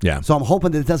planets. Yeah. So I'm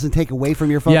hoping that it doesn't take away from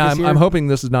your focus. Yeah, I'm hoping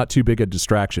this is not too big a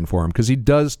distraction for him, because he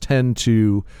does tend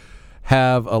to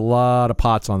have a lot of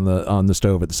pots on the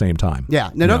stove at the same time. Yeah.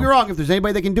 Now, don't get me wrong. If there's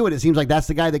anybody that can do it, it seems like that's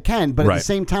the guy that can. But at the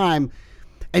same time,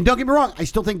 and don't get me wrong, I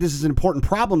still think this is an important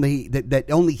problem that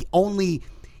only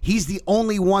he's the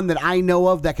only one that I know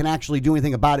of that can actually do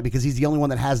anything about it, because he's the only one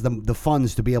that has the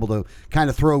funds to be able to kind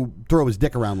of throw his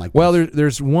dick around like well, this.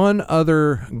 There's one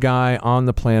other guy on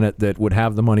the planet that would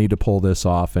have the money to pull this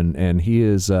off, and he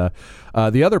is the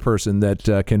other person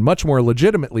that can much more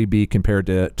legitimately be compared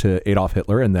to Adolf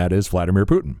Hitler, and that is Vladimir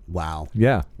Putin. Wow.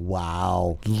 Yeah.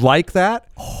 Wow. Like that?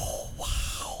 Oh, wow.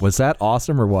 Was that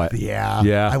awesome or what? Yeah.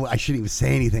 Yeah. I shouldn't even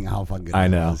say anything how fucking good I that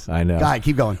know. was. I know. God,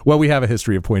 keep going. Well, we have a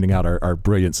history of pointing out our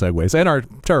brilliant segues and our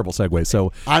terrible segues.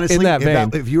 So honestly, in that vein,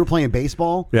 if you were playing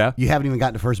baseball, you haven't even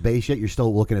gotten to first base yet, you're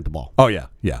still looking at the ball. Oh, yeah.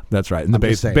 Yeah, that's right. And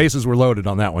the bases were loaded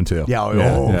on that one, too.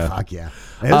 Yeah. Fuck yeah.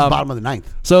 It was bottom of the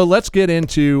ninth. So let's get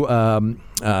into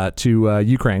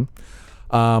Ukraine.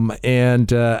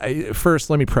 First,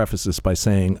 let me preface this by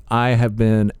saying I have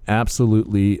been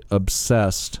absolutely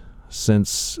obsessed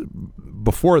since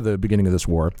before the beginning of this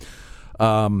war,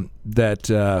 with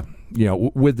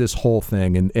this whole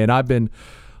thing. And I've been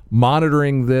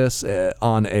monitoring this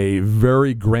on a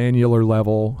very granular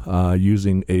level,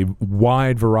 using a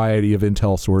wide variety of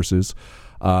intel sources.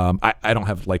 I don't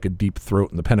have like a deep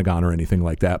throat in the Pentagon or anything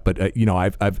like that, but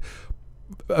I've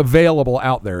available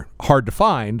out there, hard to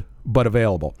find, but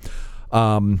available.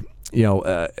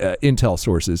 Intel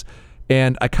sources.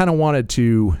 And I kind of wanted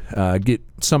to get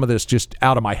some of this just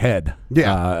out of my head,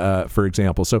 for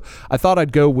example. So I thought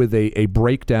I'd go with a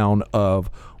breakdown of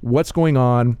what's going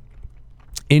on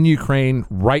in Ukraine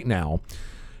right now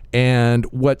and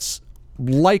what's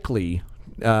likely,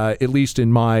 at least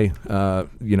in my,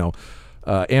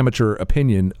 amateur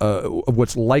opinion, of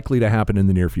what's likely to happen in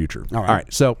the near future. All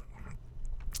right. So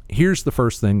here's the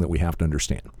first thing that we have to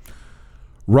understand.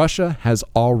 Russia has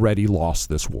already lost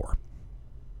this war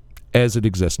as it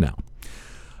exists now.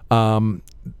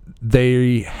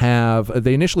 They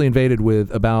initially invaded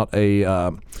with about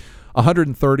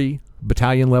 130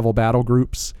 battalion level battle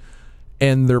groups,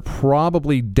 and they're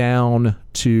probably down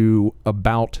to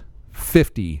about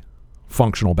 50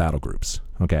 functional battle groups.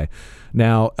 Okay.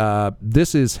 Now,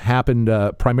 this has happened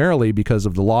primarily because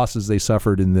of the losses they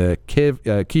suffered in the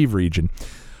Kyiv region.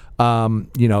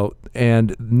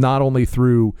 And not only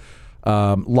through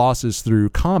losses through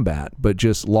combat, but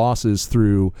just losses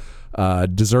through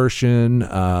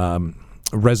desertion,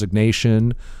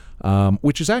 resignation,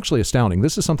 which is actually astounding.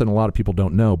 This is something a lot of people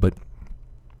don't know, but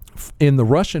in the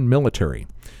Russian military,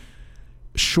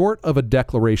 short of a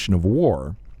declaration of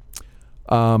war,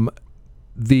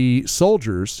 the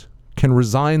soldiers can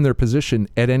resign their position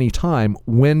at any time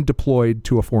when deployed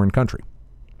to a foreign country.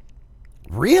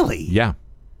 Really? Yeah.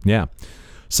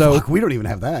 So Fuck, we don't even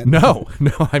have that. No.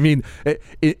 I mean,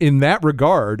 in that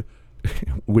regard,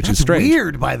 which That's is strange.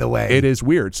 weird, by the way. It is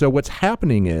weird. So what's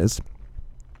happening is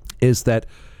that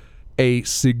a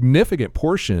significant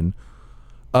portion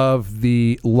of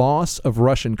the loss of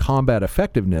Russian combat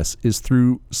effectiveness is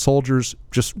through soldiers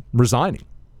just resigning,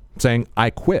 saying, I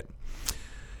quit.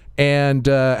 And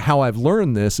how I've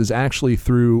learned this is actually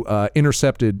through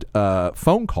intercepted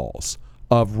phone calls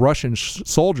of Russian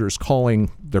soldiers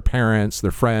calling their parents,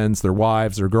 their friends, their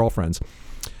wives, their girlfriends,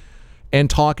 and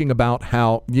talking about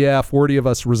how, 40 of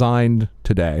us resigned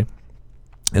today.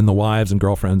 And the wives and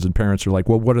girlfriends and parents are like,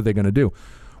 well, what are they going to do?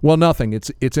 Well, nothing.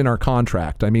 It's in our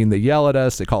contract. I mean, they yell at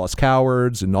us, they call us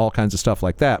cowards and all kinds of stuff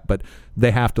like that, but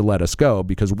they have to let us go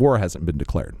because war hasn't been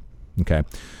declared. Okay.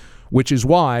 Which is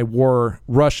why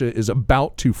Russia is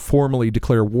about to formally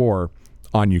declare war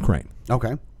on Ukraine.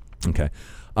 Okay.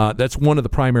 That's one of the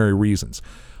primary reasons.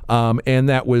 And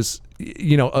that was,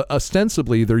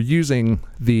 ostensibly they're using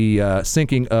the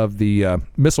sinking of the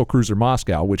missile cruiser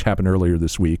Moscow, which happened earlier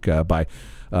this week by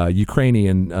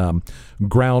Ukrainian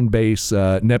ground-based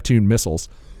Neptune missiles.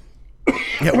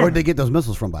 Yeah, where'd they get those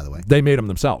missiles from, by the way? They made them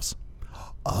themselves.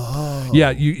 Oh. Yeah,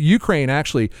 Ukraine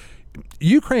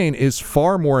is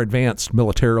far more advanced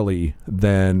militarily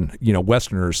than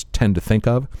Westerners tend to think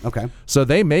of. Okay. So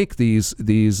they make these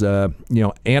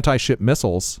anti-ship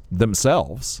missiles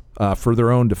themselves for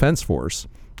their own defense force,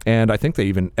 and I think they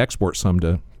even export some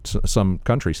to some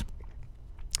countries,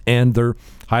 and they're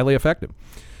highly effective.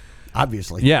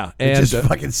 Obviously. Yeah, and and just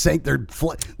fucking sank the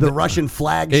Russian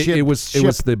flagship. It was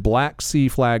the Black Sea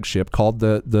flagship called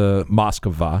the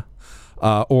Moskva.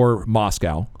 Or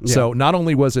Moscow. Yeah. So not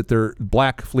only was it their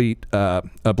Black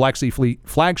Sea Fleet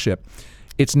flagship,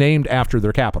 it's named after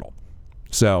their capital.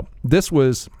 So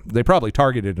they probably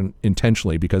targeted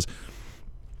intentionally because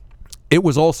it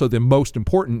was also the most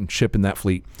important ship in that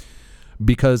fleet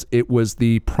because it was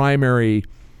the primary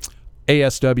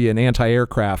ASW and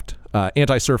anti-aircraft,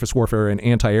 anti-surface warfare and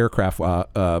anti-aircraft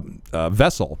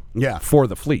vessel for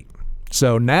the fleet.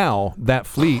 So now that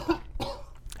fleet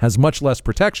has much less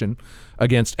protection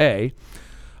against A,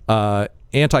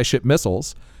 anti-ship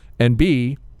missiles, and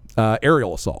B,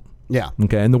 aerial assault. Yeah.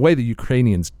 Okay, and the way the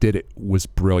Ukrainians did it was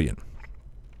brilliant.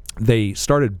 They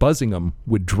started buzzing them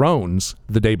with drones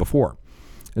the day before.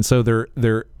 And so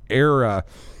their air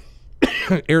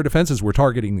defenses were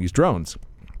targeting these drones.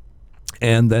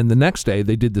 And then the next day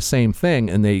they did the same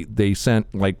thing, and they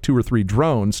sent like 2 or 3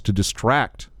 drones to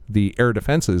distract the air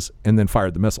defenses and then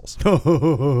fired the missiles.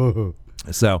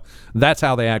 So that's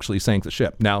how they actually sank the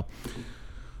ship. Now,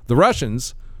 the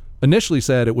Russians initially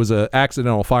said it was an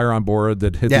accidental fire on board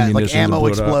that hit the munitions. Like ammo and blew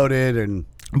it up. exploded.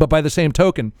 But by the same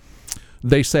token,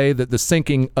 they say that the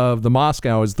sinking of the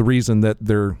Moscow is the reason that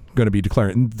they're going to be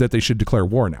declaring, that they should declare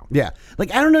war now. Yeah.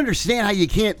 Like, I don't understand how you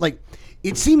can't,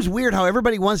 it seems weird how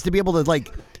everybody wants to be able to,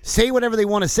 say whatever they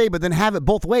want to say, but then have it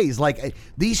both ways. Like,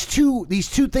 these two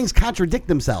things contradict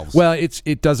themselves. Well,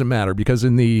 it doesn't matter because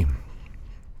you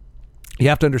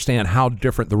have to understand how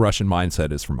different the Russian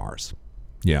mindset is from ours.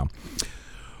 Yeah.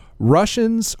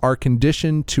 Russians are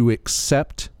conditioned to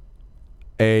accept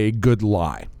a good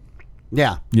lie.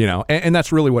 Yeah. And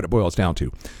that's really what it boils down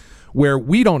to. where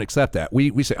we don't accept that.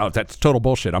 We say, oh, that's total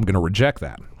bullshit. I'm going to reject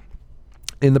that.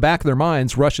 In the back of their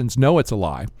minds, Russians know it's a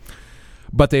lie,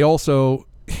 but they also,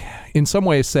 in some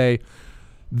ways, say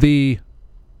the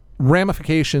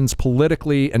ramifications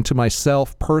politically and to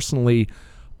myself personally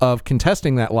of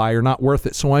contesting that lie are not worth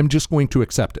it, so I'm just going to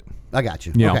accept it. I got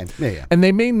you. You Okay. know? Yeah. And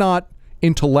they may not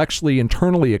intellectually,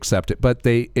 internally accept it, but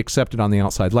they accept it on the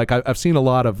outside. Like I've seen a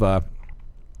lot of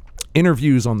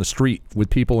interviews on the street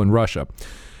with people in Russia.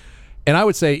 And I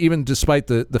would say, even despite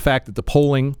the fact that the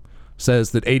polling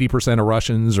says that 80% of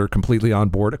Russians are completely on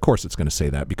board, of course it's going to say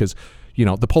that because, you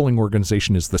know, the polling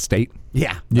organization is the state.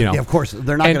 Yeah. You know. Yeah, of course.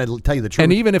 They're not going to tell you the truth.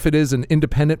 And even if it is an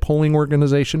independent polling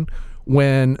organization,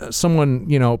 when someone,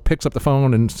 you know, picks up the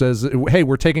phone and says, hey,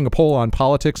 we're taking a poll on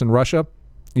politics in Russia,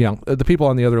 you know, the people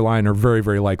on the other line are very,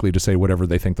 very likely to say whatever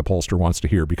they think the pollster wants to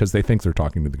hear because they think they're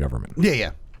talking to the government.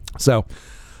 Yeah. So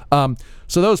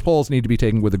those polls need to be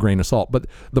taken with a grain of salt. But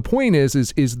the point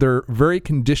is they're very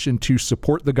conditioned to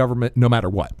support the government no matter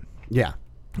what. Yeah.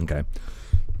 Okay.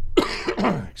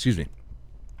 Excuse me.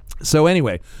 So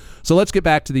anyway, so let's get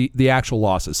back to the actual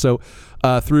losses. So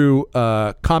through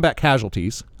combat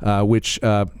casualties, which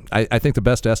I think the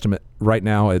best estimate right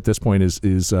now at this point is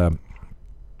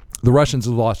the Russians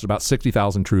have lost about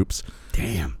 60,000 troops.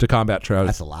 Damn. To combat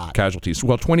That's a lot. casualties.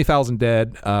 Well, 20,000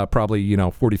 dead, probably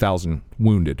 40,000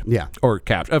 wounded. Yeah. Or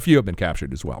a few have been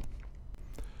captured as well.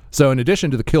 So in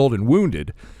addition to the killed and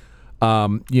wounded,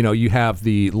 you have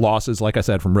the losses, like I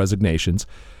said, from resignations.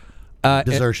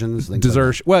 Desertions.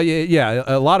 Desertion. Well, yeah.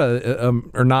 A lot of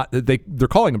are not. They're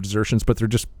calling them desertions, but they're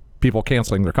just people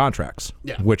canceling their contracts,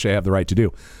 which they have the right to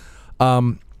do.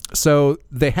 So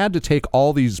they had to take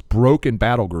all these broken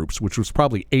battle groups, which was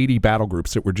probably 80 battle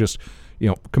groups that were just,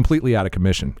 completely out of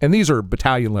commission. And these are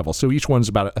battalion level, so each one's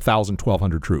about 1,000,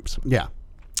 1,200 troops. Yeah.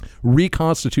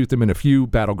 Reconstitute them in a few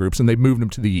battle groups, and they moved them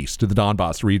to the east, to the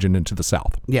Donbass region, and to the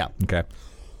south. Yeah. Okay.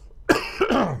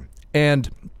 And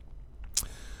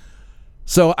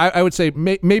so I would say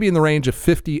maybe in the range of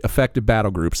 50 effective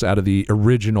battle groups out of the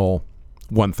original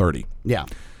 130. Yeah.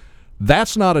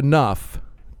 That's not enough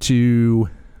to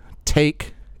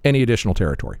take any additional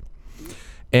territory,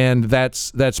 and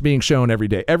that's being shown every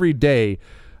day. Every day,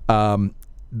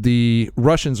 the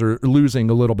Russians are losing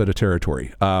a little bit of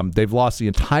territory. They've lost the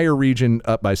entire region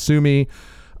up by Sumy.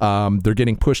 They're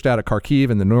getting pushed out of Kharkiv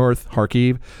in the north.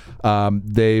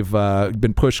 They've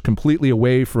been pushed completely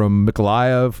away from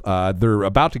Mykolaiv. They're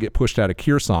about to get pushed out of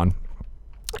Kherson,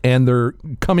 and they're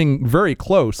coming very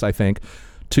close, I think,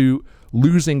 to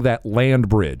losing that land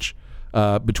bridge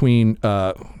between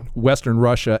Western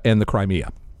Russia and the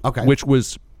Crimea, which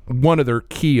was one of their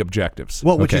key objectives.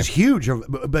 Well, which is huge,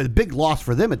 but a big loss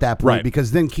for them at that point, Right.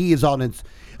 because then Kiev is on its.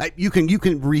 You can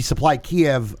resupply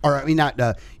Kiev, or I mean not.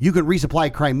 You can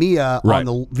resupply Crimea Right.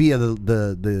 on via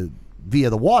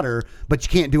the water, but you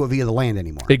can't do it via the land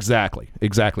anymore. Exactly.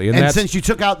 And And that's, since you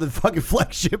took out the fucking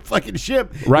flagship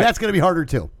ship, Right. that's going to be harder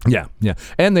too. Yeah.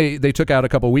 And they took out a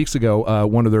couple of weeks ago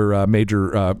one of their major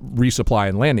resupply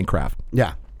and landing craft.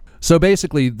 Yeah. So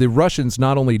basically, the Russians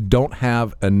not only don't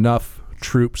have enough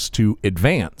troops to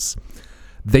advance,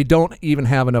 they don't even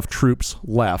have enough troops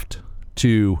left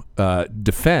to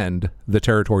defend the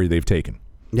territory they've taken.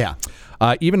 Yeah.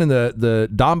 Even in the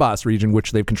Donbass region,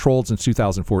 which they've controlled since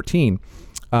 2014,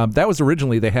 that was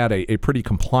originally, they had a pretty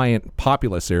compliant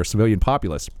populace there, civilian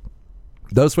populace.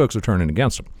 Those folks are turning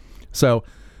against them. So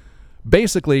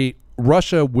basically,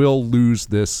 Russia will lose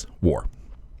this war.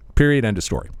 Period. End of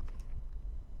story.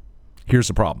 Here's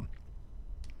the problem.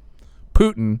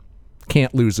 Putin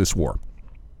can't lose this war.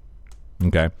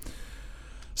 Okay?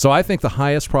 So I think the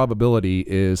highest probability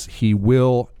is he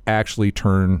will actually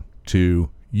turn to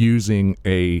using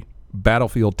a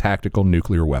battlefield tactical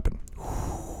nuclear weapon.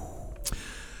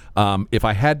 If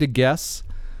I had to guess,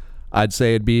 I'd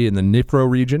say it'd be in the Dnipro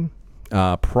region.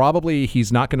 Probably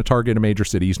he's not going to target a major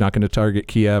city. He's not going to target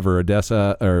Kiev or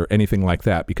Odessa or anything like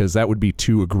that, because that would be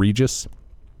too egregious.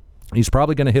 He's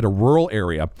probably going to hit a rural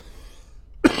area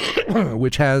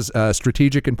which has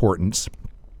strategic importance,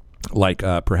 like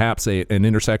perhaps an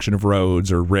intersection of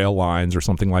roads or rail lines or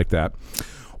something like that,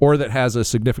 or that has a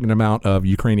significant amount of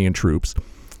Ukrainian troops.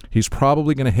 He's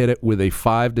probably going to hit it with a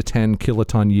 5 to 10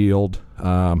 kiloton yield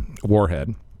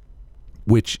warhead,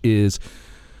 which is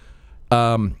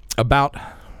about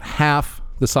half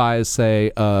the size,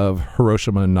 say, of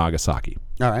Hiroshima and Nagasaki.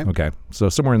 All right. Okay, so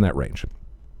somewhere in that range.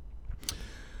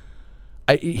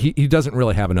 He doesn't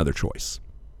really have another choice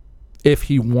if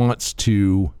he wants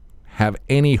to have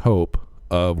any hope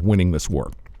of winning this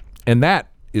war. And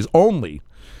that is only,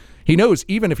 he knows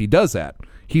even if he does that,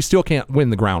 he still can't win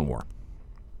the ground war.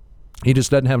 He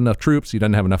just doesn't have enough troops. He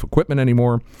doesn't have enough equipment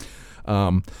anymore.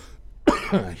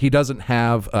 He doesn't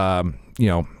have,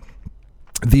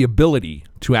 the ability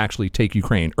to actually take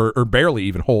Ukraine or barely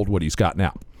even hold what he's got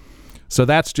now. So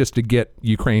that's just to get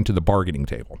Ukraine to the bargaining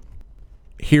table.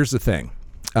 Here's the thing.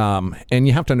 And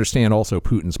you have to understand also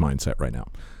Putin's mindset right now.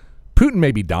 Putin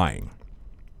may be dying.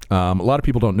 A lot of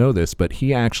people don't know this, but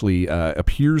he actually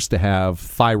appears to have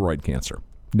thyroid cancer.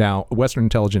 Now, Western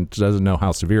intelligence doesn't know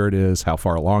how severe it is, how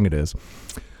far along it is,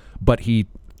 but he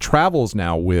travels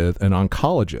now with an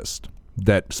oncologist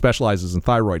that specializes in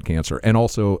thyroid cancer, and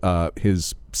also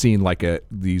has seen like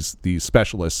these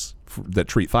specialists that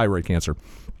treat thyroid cancer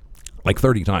like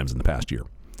 30 times in the past year.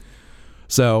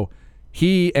 So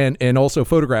he and also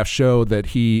photographs show that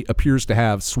he appears to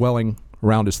have swelling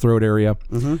around his throat area.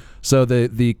 Mm-hmm. So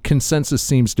the consensus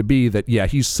seems to be that, yeah,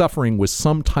 he's suffering with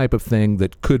some type of thing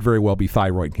that could very well be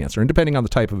thyroid cancer. And depending on the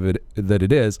type of it that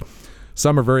it is,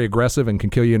 some are very aggressive and can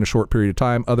kill you in a short period of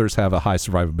time. Others have a high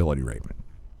survivability rate.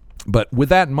 But with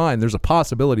that in mind, there's a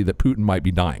possibility that Putin might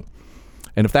be dying.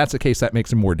 And if that's the case, that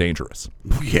makes him more dangerous.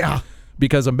 Yeah.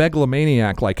 Because a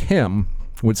megalomaniac like him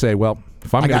would say, well,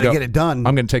 if I'm going to get it done,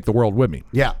 I'm going to take the world with me.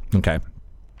 Yeah. Okay.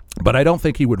 But I don't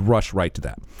think he would rush right to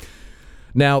that.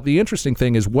 Now, the interesting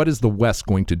thing is, what is the West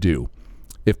going to do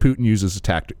if Putin uses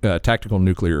a tactical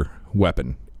nuclear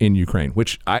weapon in Ukraine?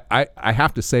 Which I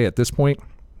have to say at this point,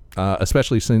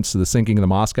 especially since the sinking of the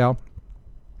Moscow,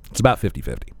 it's about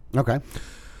 50-50. Okay.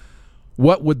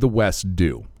 What would the West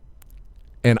do?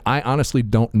 And I honestly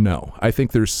don't know. I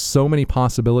think there's so many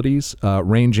possibilities,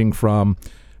 ranging from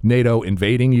NATO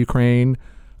invading Ukraine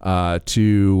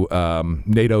to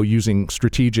NATO using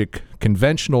strategic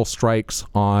conventional strikes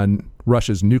on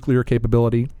Russia's nuclear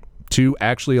capability to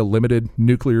actually a limited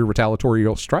nuclear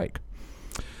retaliatory strike.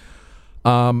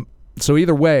 So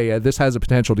either way, this has a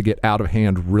potential to get out of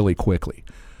hand really quickly.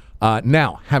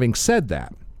 Now, having said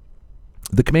that,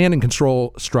 the command and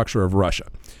control structure of Russia.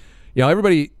 You know,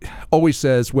 everybody always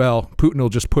says, well, Putin will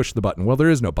just push the button. Well, there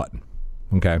is no button,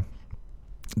 okay?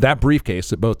 That briefcase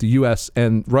that both the U.S.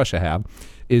 and Russia have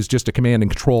is just a command and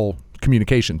control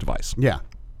communication device. Yeah.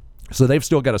 So they've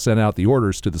still got to send out the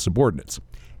orders to the subordinates.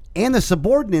 And the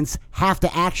subordinates have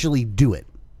to actually do it.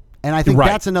 And I think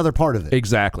that's another part of it.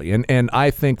 Exactly. And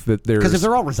I think that there's... Because if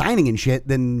they're all resigning and shit,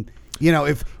 then, you know,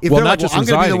 if they're like, well, I'm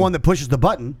going to be the one that pushes the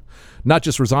button. Not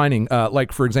just resigning.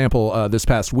 Like, for example, this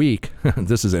past week,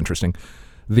 this is interesting,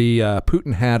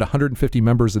 Putin had 150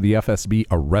 members of the FSB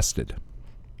arrested.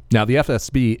 Now, the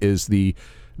FSB is the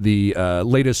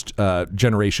latest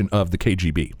generation of the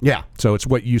KGB. Yeah. So it's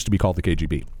what used to be called the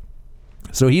KGB.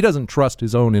 So he doesn't trust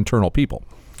his own internal people.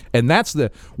 And that's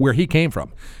where he came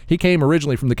from. He came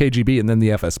originally from the KGB and then the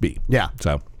FSB. Yeah.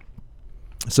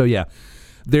 So yeah,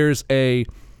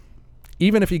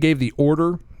 even if he gave the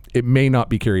order, it may not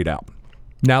be carried out.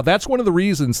 Now, that's one of the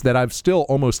reasons that I've still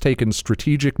almost taken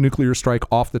strategic nuclear strike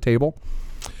off the table,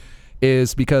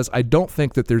 is because I don't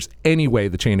think that there's any way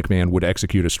the chain of command would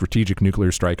execute a strategic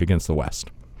nuclear strike against the West.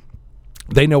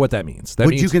 They know what that means.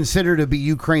 Would you consider to be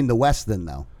Ukraine the West then,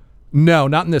 though? No,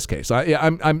 not in this case.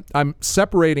 I'm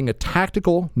separating a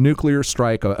tactical nuclear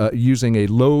strike using a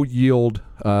low yield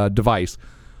device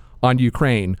on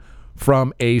Ukraine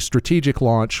from a strategic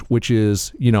launch, which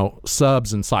is,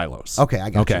 subs and silos. Okay, I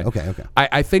got you. Okay.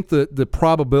 I think the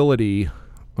probability,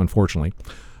 unfortunately,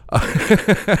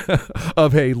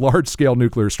 of a large-scale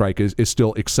nuclear strike is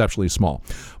still exceptionally small.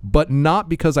 But not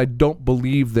because I don't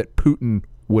believe that Putin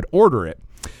would order it,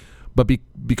 but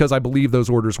because I believe those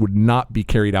orders would not be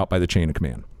carried out by the chain of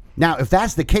command. Now, if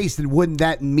that's the case, then wouldn't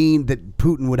that mean that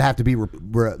Putin would have to be,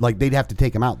 they'd have to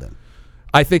take him out then?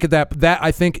 I think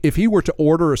I think if he were to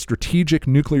order a strategic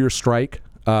nuclear strike,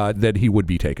 that he would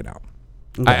be taken out.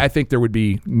 Okay. I think there would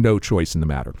be no choice in the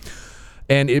matter.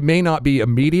 And it may not be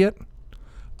immediate,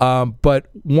 but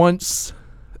once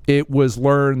it was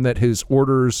learned that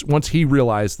once he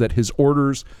realized that his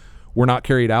orders were not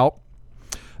carried out,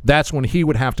 that's when he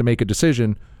would have to make a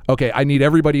decision. Okay, I need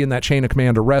everybody in that chain of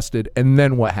command arrested, and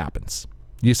then what happens?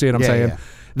 You see what I'm saying?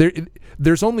 Yeah.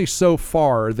 There's only so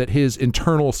far that his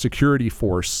internal security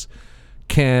force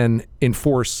can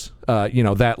enforce,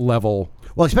 that level.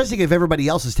 Well, especially if everybody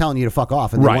else is telling you to fuck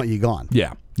off and they want you gone.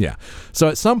 Yeah. So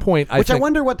at some point, I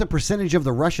wonder what the percentage of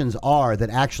the Russians are that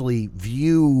actually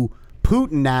view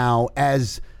Putin now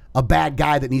as a bad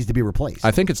guy that needs to be replaced.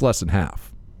 I think it's less than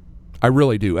half. I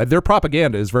really do. Their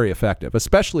propaganda is very effective,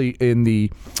 especially in the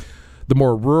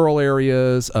more rural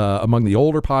areas, among the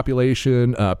older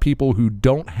population, people who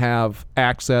don't have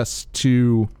access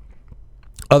to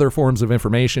other forms of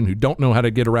information, who don't know how to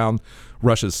get around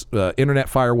Russia's internet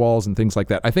firewalls and things like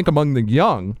that. I think among the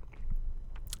young,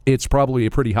 it's probably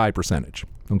a pretty high percentage.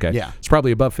 Okay. Yeah. It's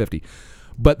probably above 50.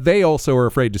 But they also are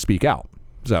afraid to speak out.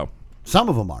 So Some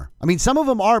of them are. I mean, some of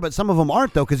them are, but some of them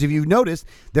aren't, though, because if you've noticed,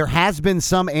 there has been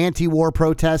some anti-war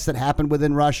protests that happened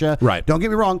within Russia. Right. Don't get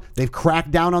me wrong. They've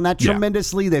cracked down on that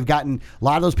tremendously. They've gotten, a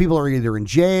lot of those people are either in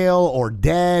jail or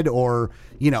dead or,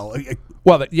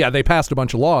 well, they passed a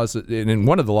bunch of laws, and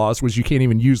one of the laws was you can't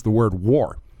even use the word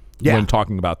war when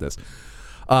talking about this.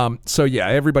 So,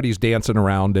 everybody's dancing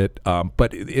around it.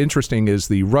 But interesting is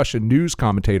the Russian news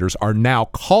commentators are now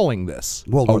calling this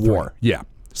World a War III. war. Yeah.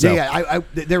 So,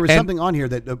 there was something on here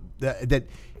that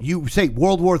you say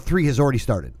World War III has already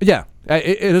started. Yeah,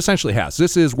 it essentially has.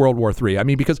 This is World War III. I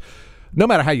mean, because no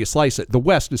matter how you slice it, the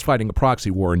West is fighting a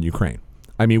proxy war in Ukraine.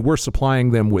 I mean, we're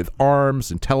supplying them with arms,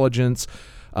 intelligence,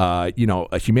 a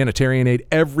humanitarian aid,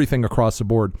 everything across the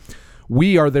board.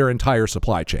 We are their entire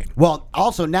supply chain. Well,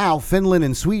 also now Finland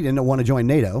and Sweden want to join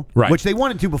NATO, right? Which they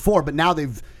wanted to before, but now it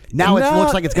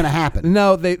looks like it's going to happen.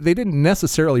 No, they didn't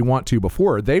necessarily want to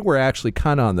before. They were actually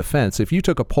kind of on the fence. If you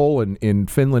took a poll in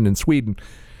Finland and Sweden,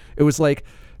 it was like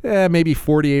maybe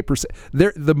 48%.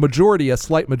 The majority, a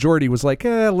slight majority, was like,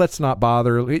 let's not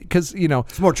bother because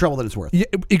it's more trouble than it's worth. Yeah,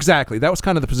 exactly. That was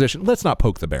kind of the position. Let's not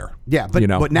poke the bear. Yeah, but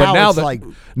now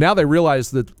now they realize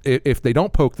that if they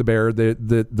don't poke the bear,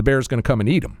 the bear's going to come and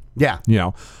eat them. Yeah.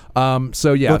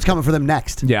 So what's coming for them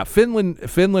next? Yeah,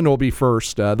 Finland will be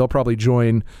first. They'll probably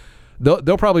join.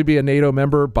 They'll probably be a NATO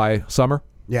member by summer.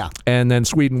 Yeah, and then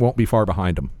Sweden won't be far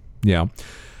behind them. Yeah.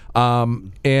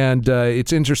 And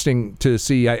it's interesting to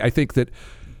see. I think that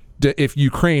if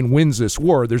Ukraine wins this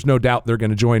war, there's no doubt they're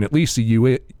going to join at least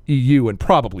the EU and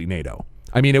probably NATO.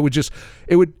 I mean,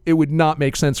 it would not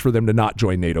make sense for them to not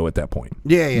join NATO at that point.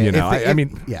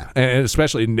 Yeah. And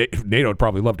especially NATO would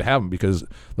probably love to have them because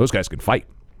those guys can fight.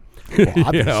 Well,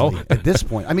 obviously, at this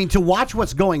point, I mean, to watch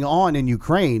what's going on in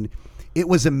Ukraine,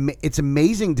 it's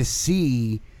amazing to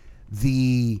see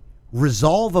the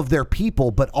resolve of their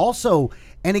people, but also,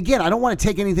 and again, I don't want to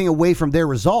take anything away from their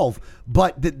resolve,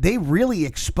 but that they really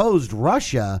exposed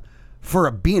Russia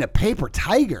for being a paper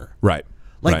tiger. Right.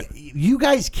 You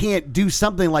guys can't do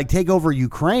something like take over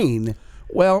Ukraine.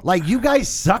 Well, you guys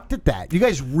sucked at that. You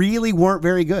guys really weren't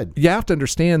very good. You have to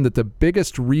understand that the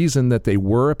biggest reason that they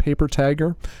were a paper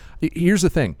tiger, here's the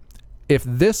thing. If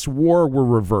this war were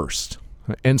reversed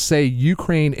and say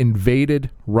Ukraine invaded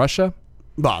Russia.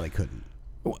 Well, they couldn't.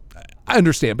 I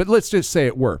understand, but let's just say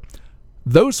it were.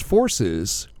 Those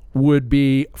forces would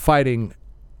be fighting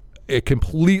a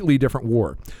completely different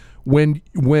war.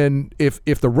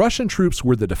 If the Russian troops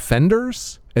were the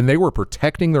defenders and they were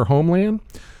protecting their homeland,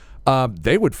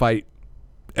 they would fight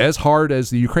as hard as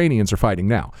the Ukrainians are fighting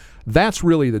now. That's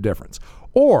really the difference.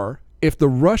 Or if the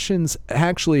Russian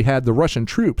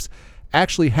troops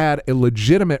actually had a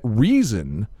legitimate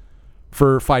reason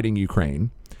for fighting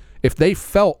Ukraine, if they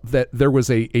felt that there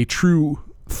was a true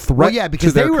threat because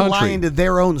to their they were country. lying to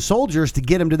their own soldiers to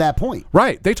get them to that point.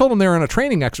 Right. They told them they were on a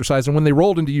training exercise, and when they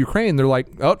rolled into Ukraine, they're like,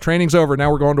 oh, training's over, now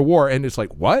we're going to war. And it's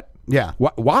like, what? Yeah.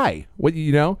 Why?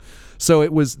 So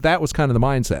that was kind of the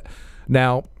mindset.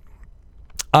 Now,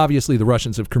 obviously, the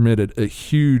Russians have committed a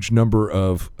huge number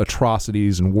of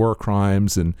atrocities and war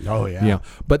crimes, and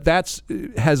but that's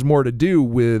has more to do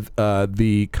with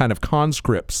the kind of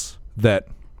conscripts that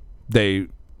they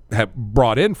have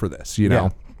brought in for this.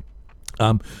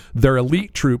 Their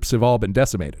elite troops have all been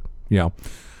decimated. Their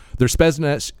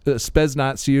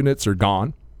Spetsnaz units are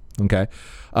gone. Okay,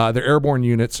 their airborne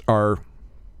units are,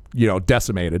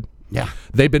 decimated. Yeah,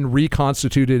 they've been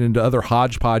reconstituted into other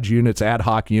hodgepodge units, ad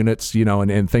hoc units,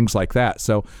 and things like that.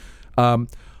 So,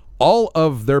 all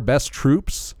of their best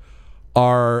troops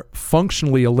are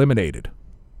functionally eliminated.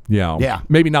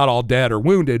 Maybe not all dead or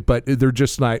wounded, but they're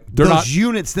just not. Those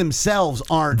units themselves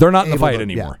aren't. They're not in the fight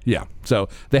anymore. Yeah, so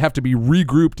they have to be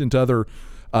regrouped into other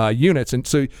units, and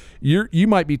so you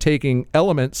might be taking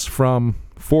elements from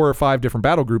 4 or 5 different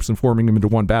battle groups and forming them into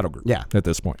one battle group. Yeah. At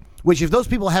this point. Which, if those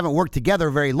people haven't worked together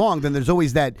very long, then there's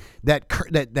always that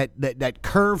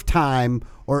curve time,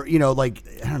 or I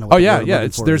don't know.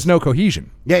 There's no cohesion.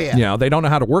 Yeah. They don't know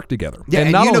how to work together. Yeah,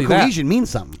 and not only cohesion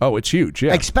means something. Oh, it's huge.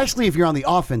 Yeah. Especially if you're on the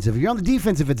offensive. If you're on the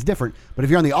defensive, it's different. But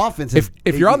if you're on the offensive,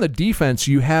 if you're on the defense,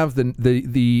 you have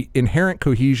the inherent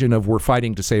cohesion of we're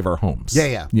fighting to save our homes.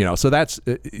 Yeah. So that's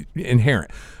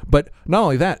inherent. But not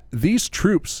only that, these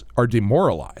troops are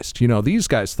demoralized. These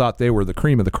guys thought they were the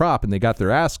cream of the crop, and they got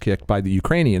their ass kicked by the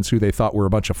Ukrainians, who they thought were a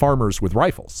bunch of farmers with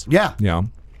rifles. Yeah.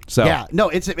 So yeah, no,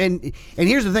 it's and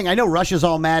here's the thing. I know Russia's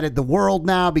all mad at the world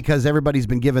now because everybody's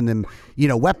been giving them,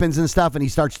 weapons and stuff, and he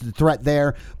starts to threat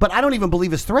there. But I don't even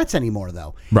believe his threats anymore,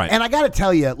 though. Right. And I got to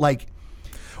tell you,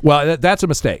 well, that's a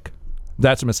mistake.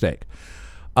 That's a mistake.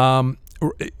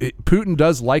 Putin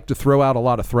does like to throw out a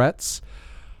lot of threats,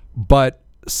 but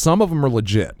some of them are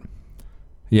legit.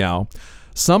 You know,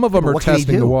 some of them are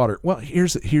testing the water. Well,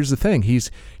 here's the thing.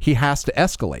 He has to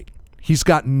escalate. He's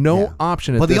got no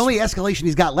option. Well, the only escalation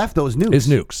he's got left, though, is nukes. Is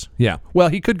nukes. Yeah. Well,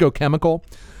 he could go chemical,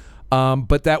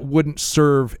 but that wouldn't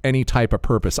serve any type of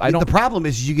purpose. The problem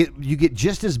is you get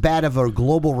just as bad of a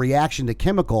global reaction to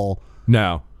chemical.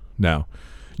 No.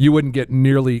 You wouldn't get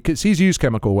nearly, because he's used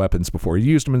chemical weapons before. He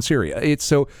used them in Syria.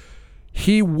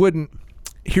 He wouldn't.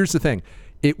 Here's the thing.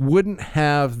 It wouldn't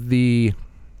have the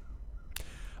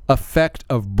effect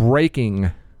of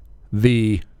breaking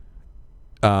the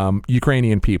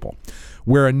Ukrainian people,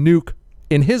 where a nuke,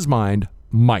 in his mind,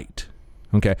 might.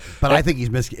 Okay, but I think he's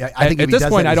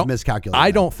miscalculating.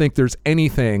 I don't think there's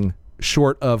anything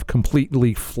short of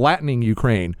completely flattening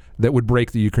Ukraine that would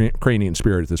break the Ukrainian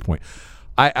spirit at this point.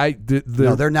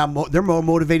 No, they're more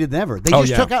motivated than ever. They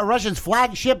just took out Russia's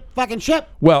flagship fucking ship.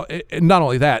 Well, not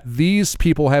only that, these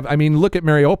people have. I mean, look at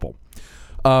Mariupol.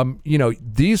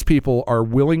 These people are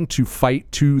willing to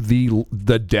fight to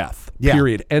the death. Yeah.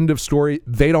 Period. End of story.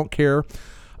 They don't care.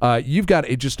 You've got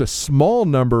just a small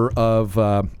number of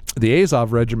the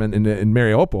Azov regiment in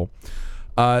Mariupol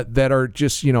that are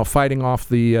just fighting off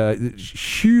the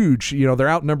huge. They're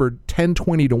outnumbered 10,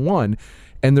 20 to 1,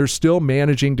 and they're still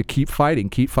managing to keep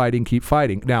fighting.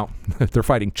 Now they're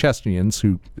fighting Chechens,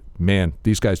 who, man,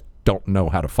 these guys don't know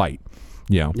how to fight.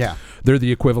 Yeah. They're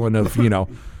the equivalent of the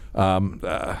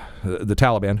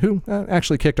Taliban, who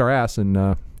actually kicked our ass in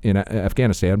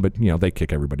Afghanistan, but they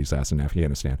kick everybody's ass in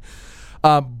Afghanistan.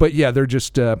 But yeah, they're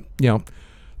just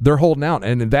they're holding out,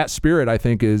 and that spirit, I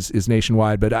think, is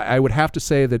nationwide. But I would have to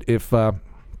say that if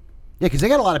because they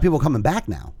got a lot of people coming back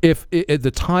now. If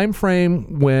the time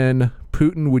frame when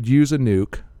Putin would use a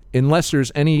nuke, unless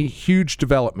there's any huge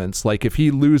developments, like if he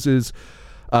loses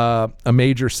a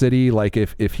major city, like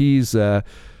if he's for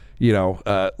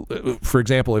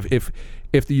example, if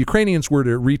the Ukrainians were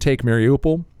to retake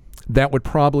Mariupol, that would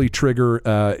probably trigger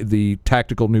the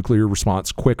tactical nuclear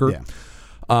response quicker. Yeah.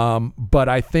 But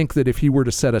I think that if he were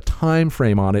to set a time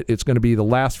frame on it, it's going to be the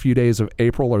last few days of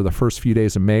April or the first few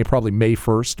days of May, probably May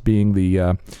 1st being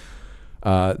the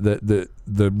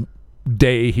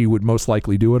day he would most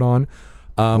likely do it on.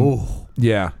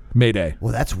 Yeah, May Day.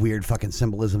 Well, that's weird fucking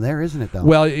symbolism there, isn't it, though?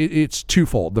 Well, it's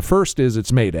twofold. The first is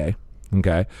it's May Day,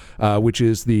 okay, which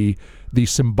is the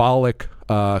symbolic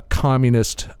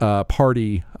Communist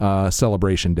Party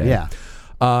celebration day. Yeah.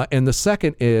 And the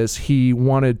second is he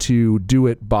wanted to do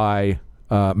it by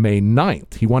May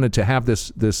 9th. He wanted to have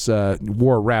this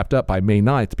war wrapped up by May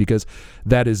 9th because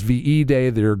that is VE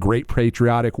Day, their great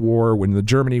patriotic war when the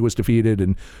Germany was defeated.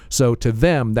 And so to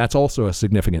them, that's also a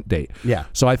significant date. Yeah.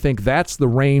 So I think that's the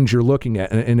range you're looking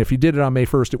at. And if he did it on May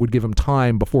 1st, it would give him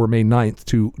time before May 9th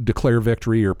to declare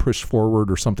victory or push forward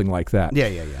or something like that.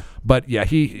 Yeah. But yeah,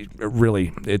 he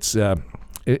really, it's going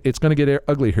to get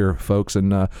ugly here, folks.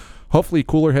 And hopefully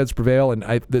cooler heads prevail. And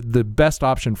the best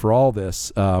option for all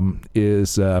this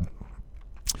is that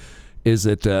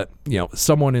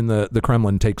someone in the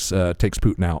Kremlin takes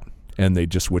Putin out, and they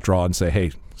just withdraw and say,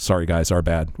 "Hey, sorry guys, our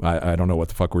bad. I don't know what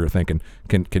the fuck we were thinking.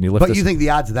 Can you lift But this?" you think the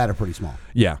odds of that are pretty small?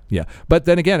 Yeah. But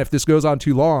then again, if this goes on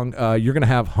too long, you're going to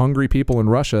have hungry people in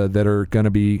Russia that are going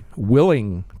to be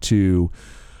willing to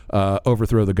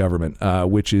overthrow the government,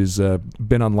 which has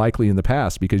been unlikely in the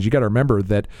past, because you got to remember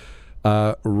that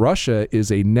Russia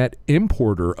is a net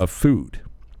importer of food.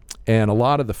 And a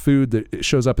lot of the food that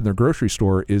shows up in their grocery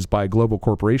store is by global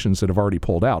corporations that have already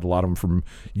pulled out. A lot of them from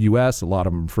U.S., a lot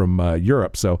of them from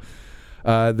Europe. So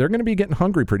they're going to be getting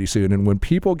hungry pretty soon. And when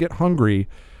people get hungry,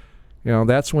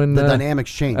 that's when the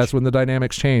dynamics change. That's when the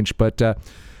dynamics change. But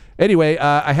anyway,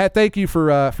 thank you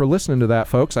for listening to that,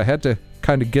 folks. I had to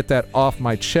kind of get that off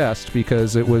my chest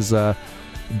because it was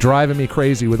driving me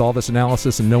crazy with all this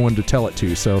analysis and no one to tell it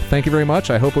to. So thank you very much.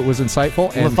 I hope it was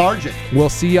insightful. And lethargic. We'll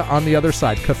see you on the other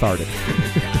side. Cathartic.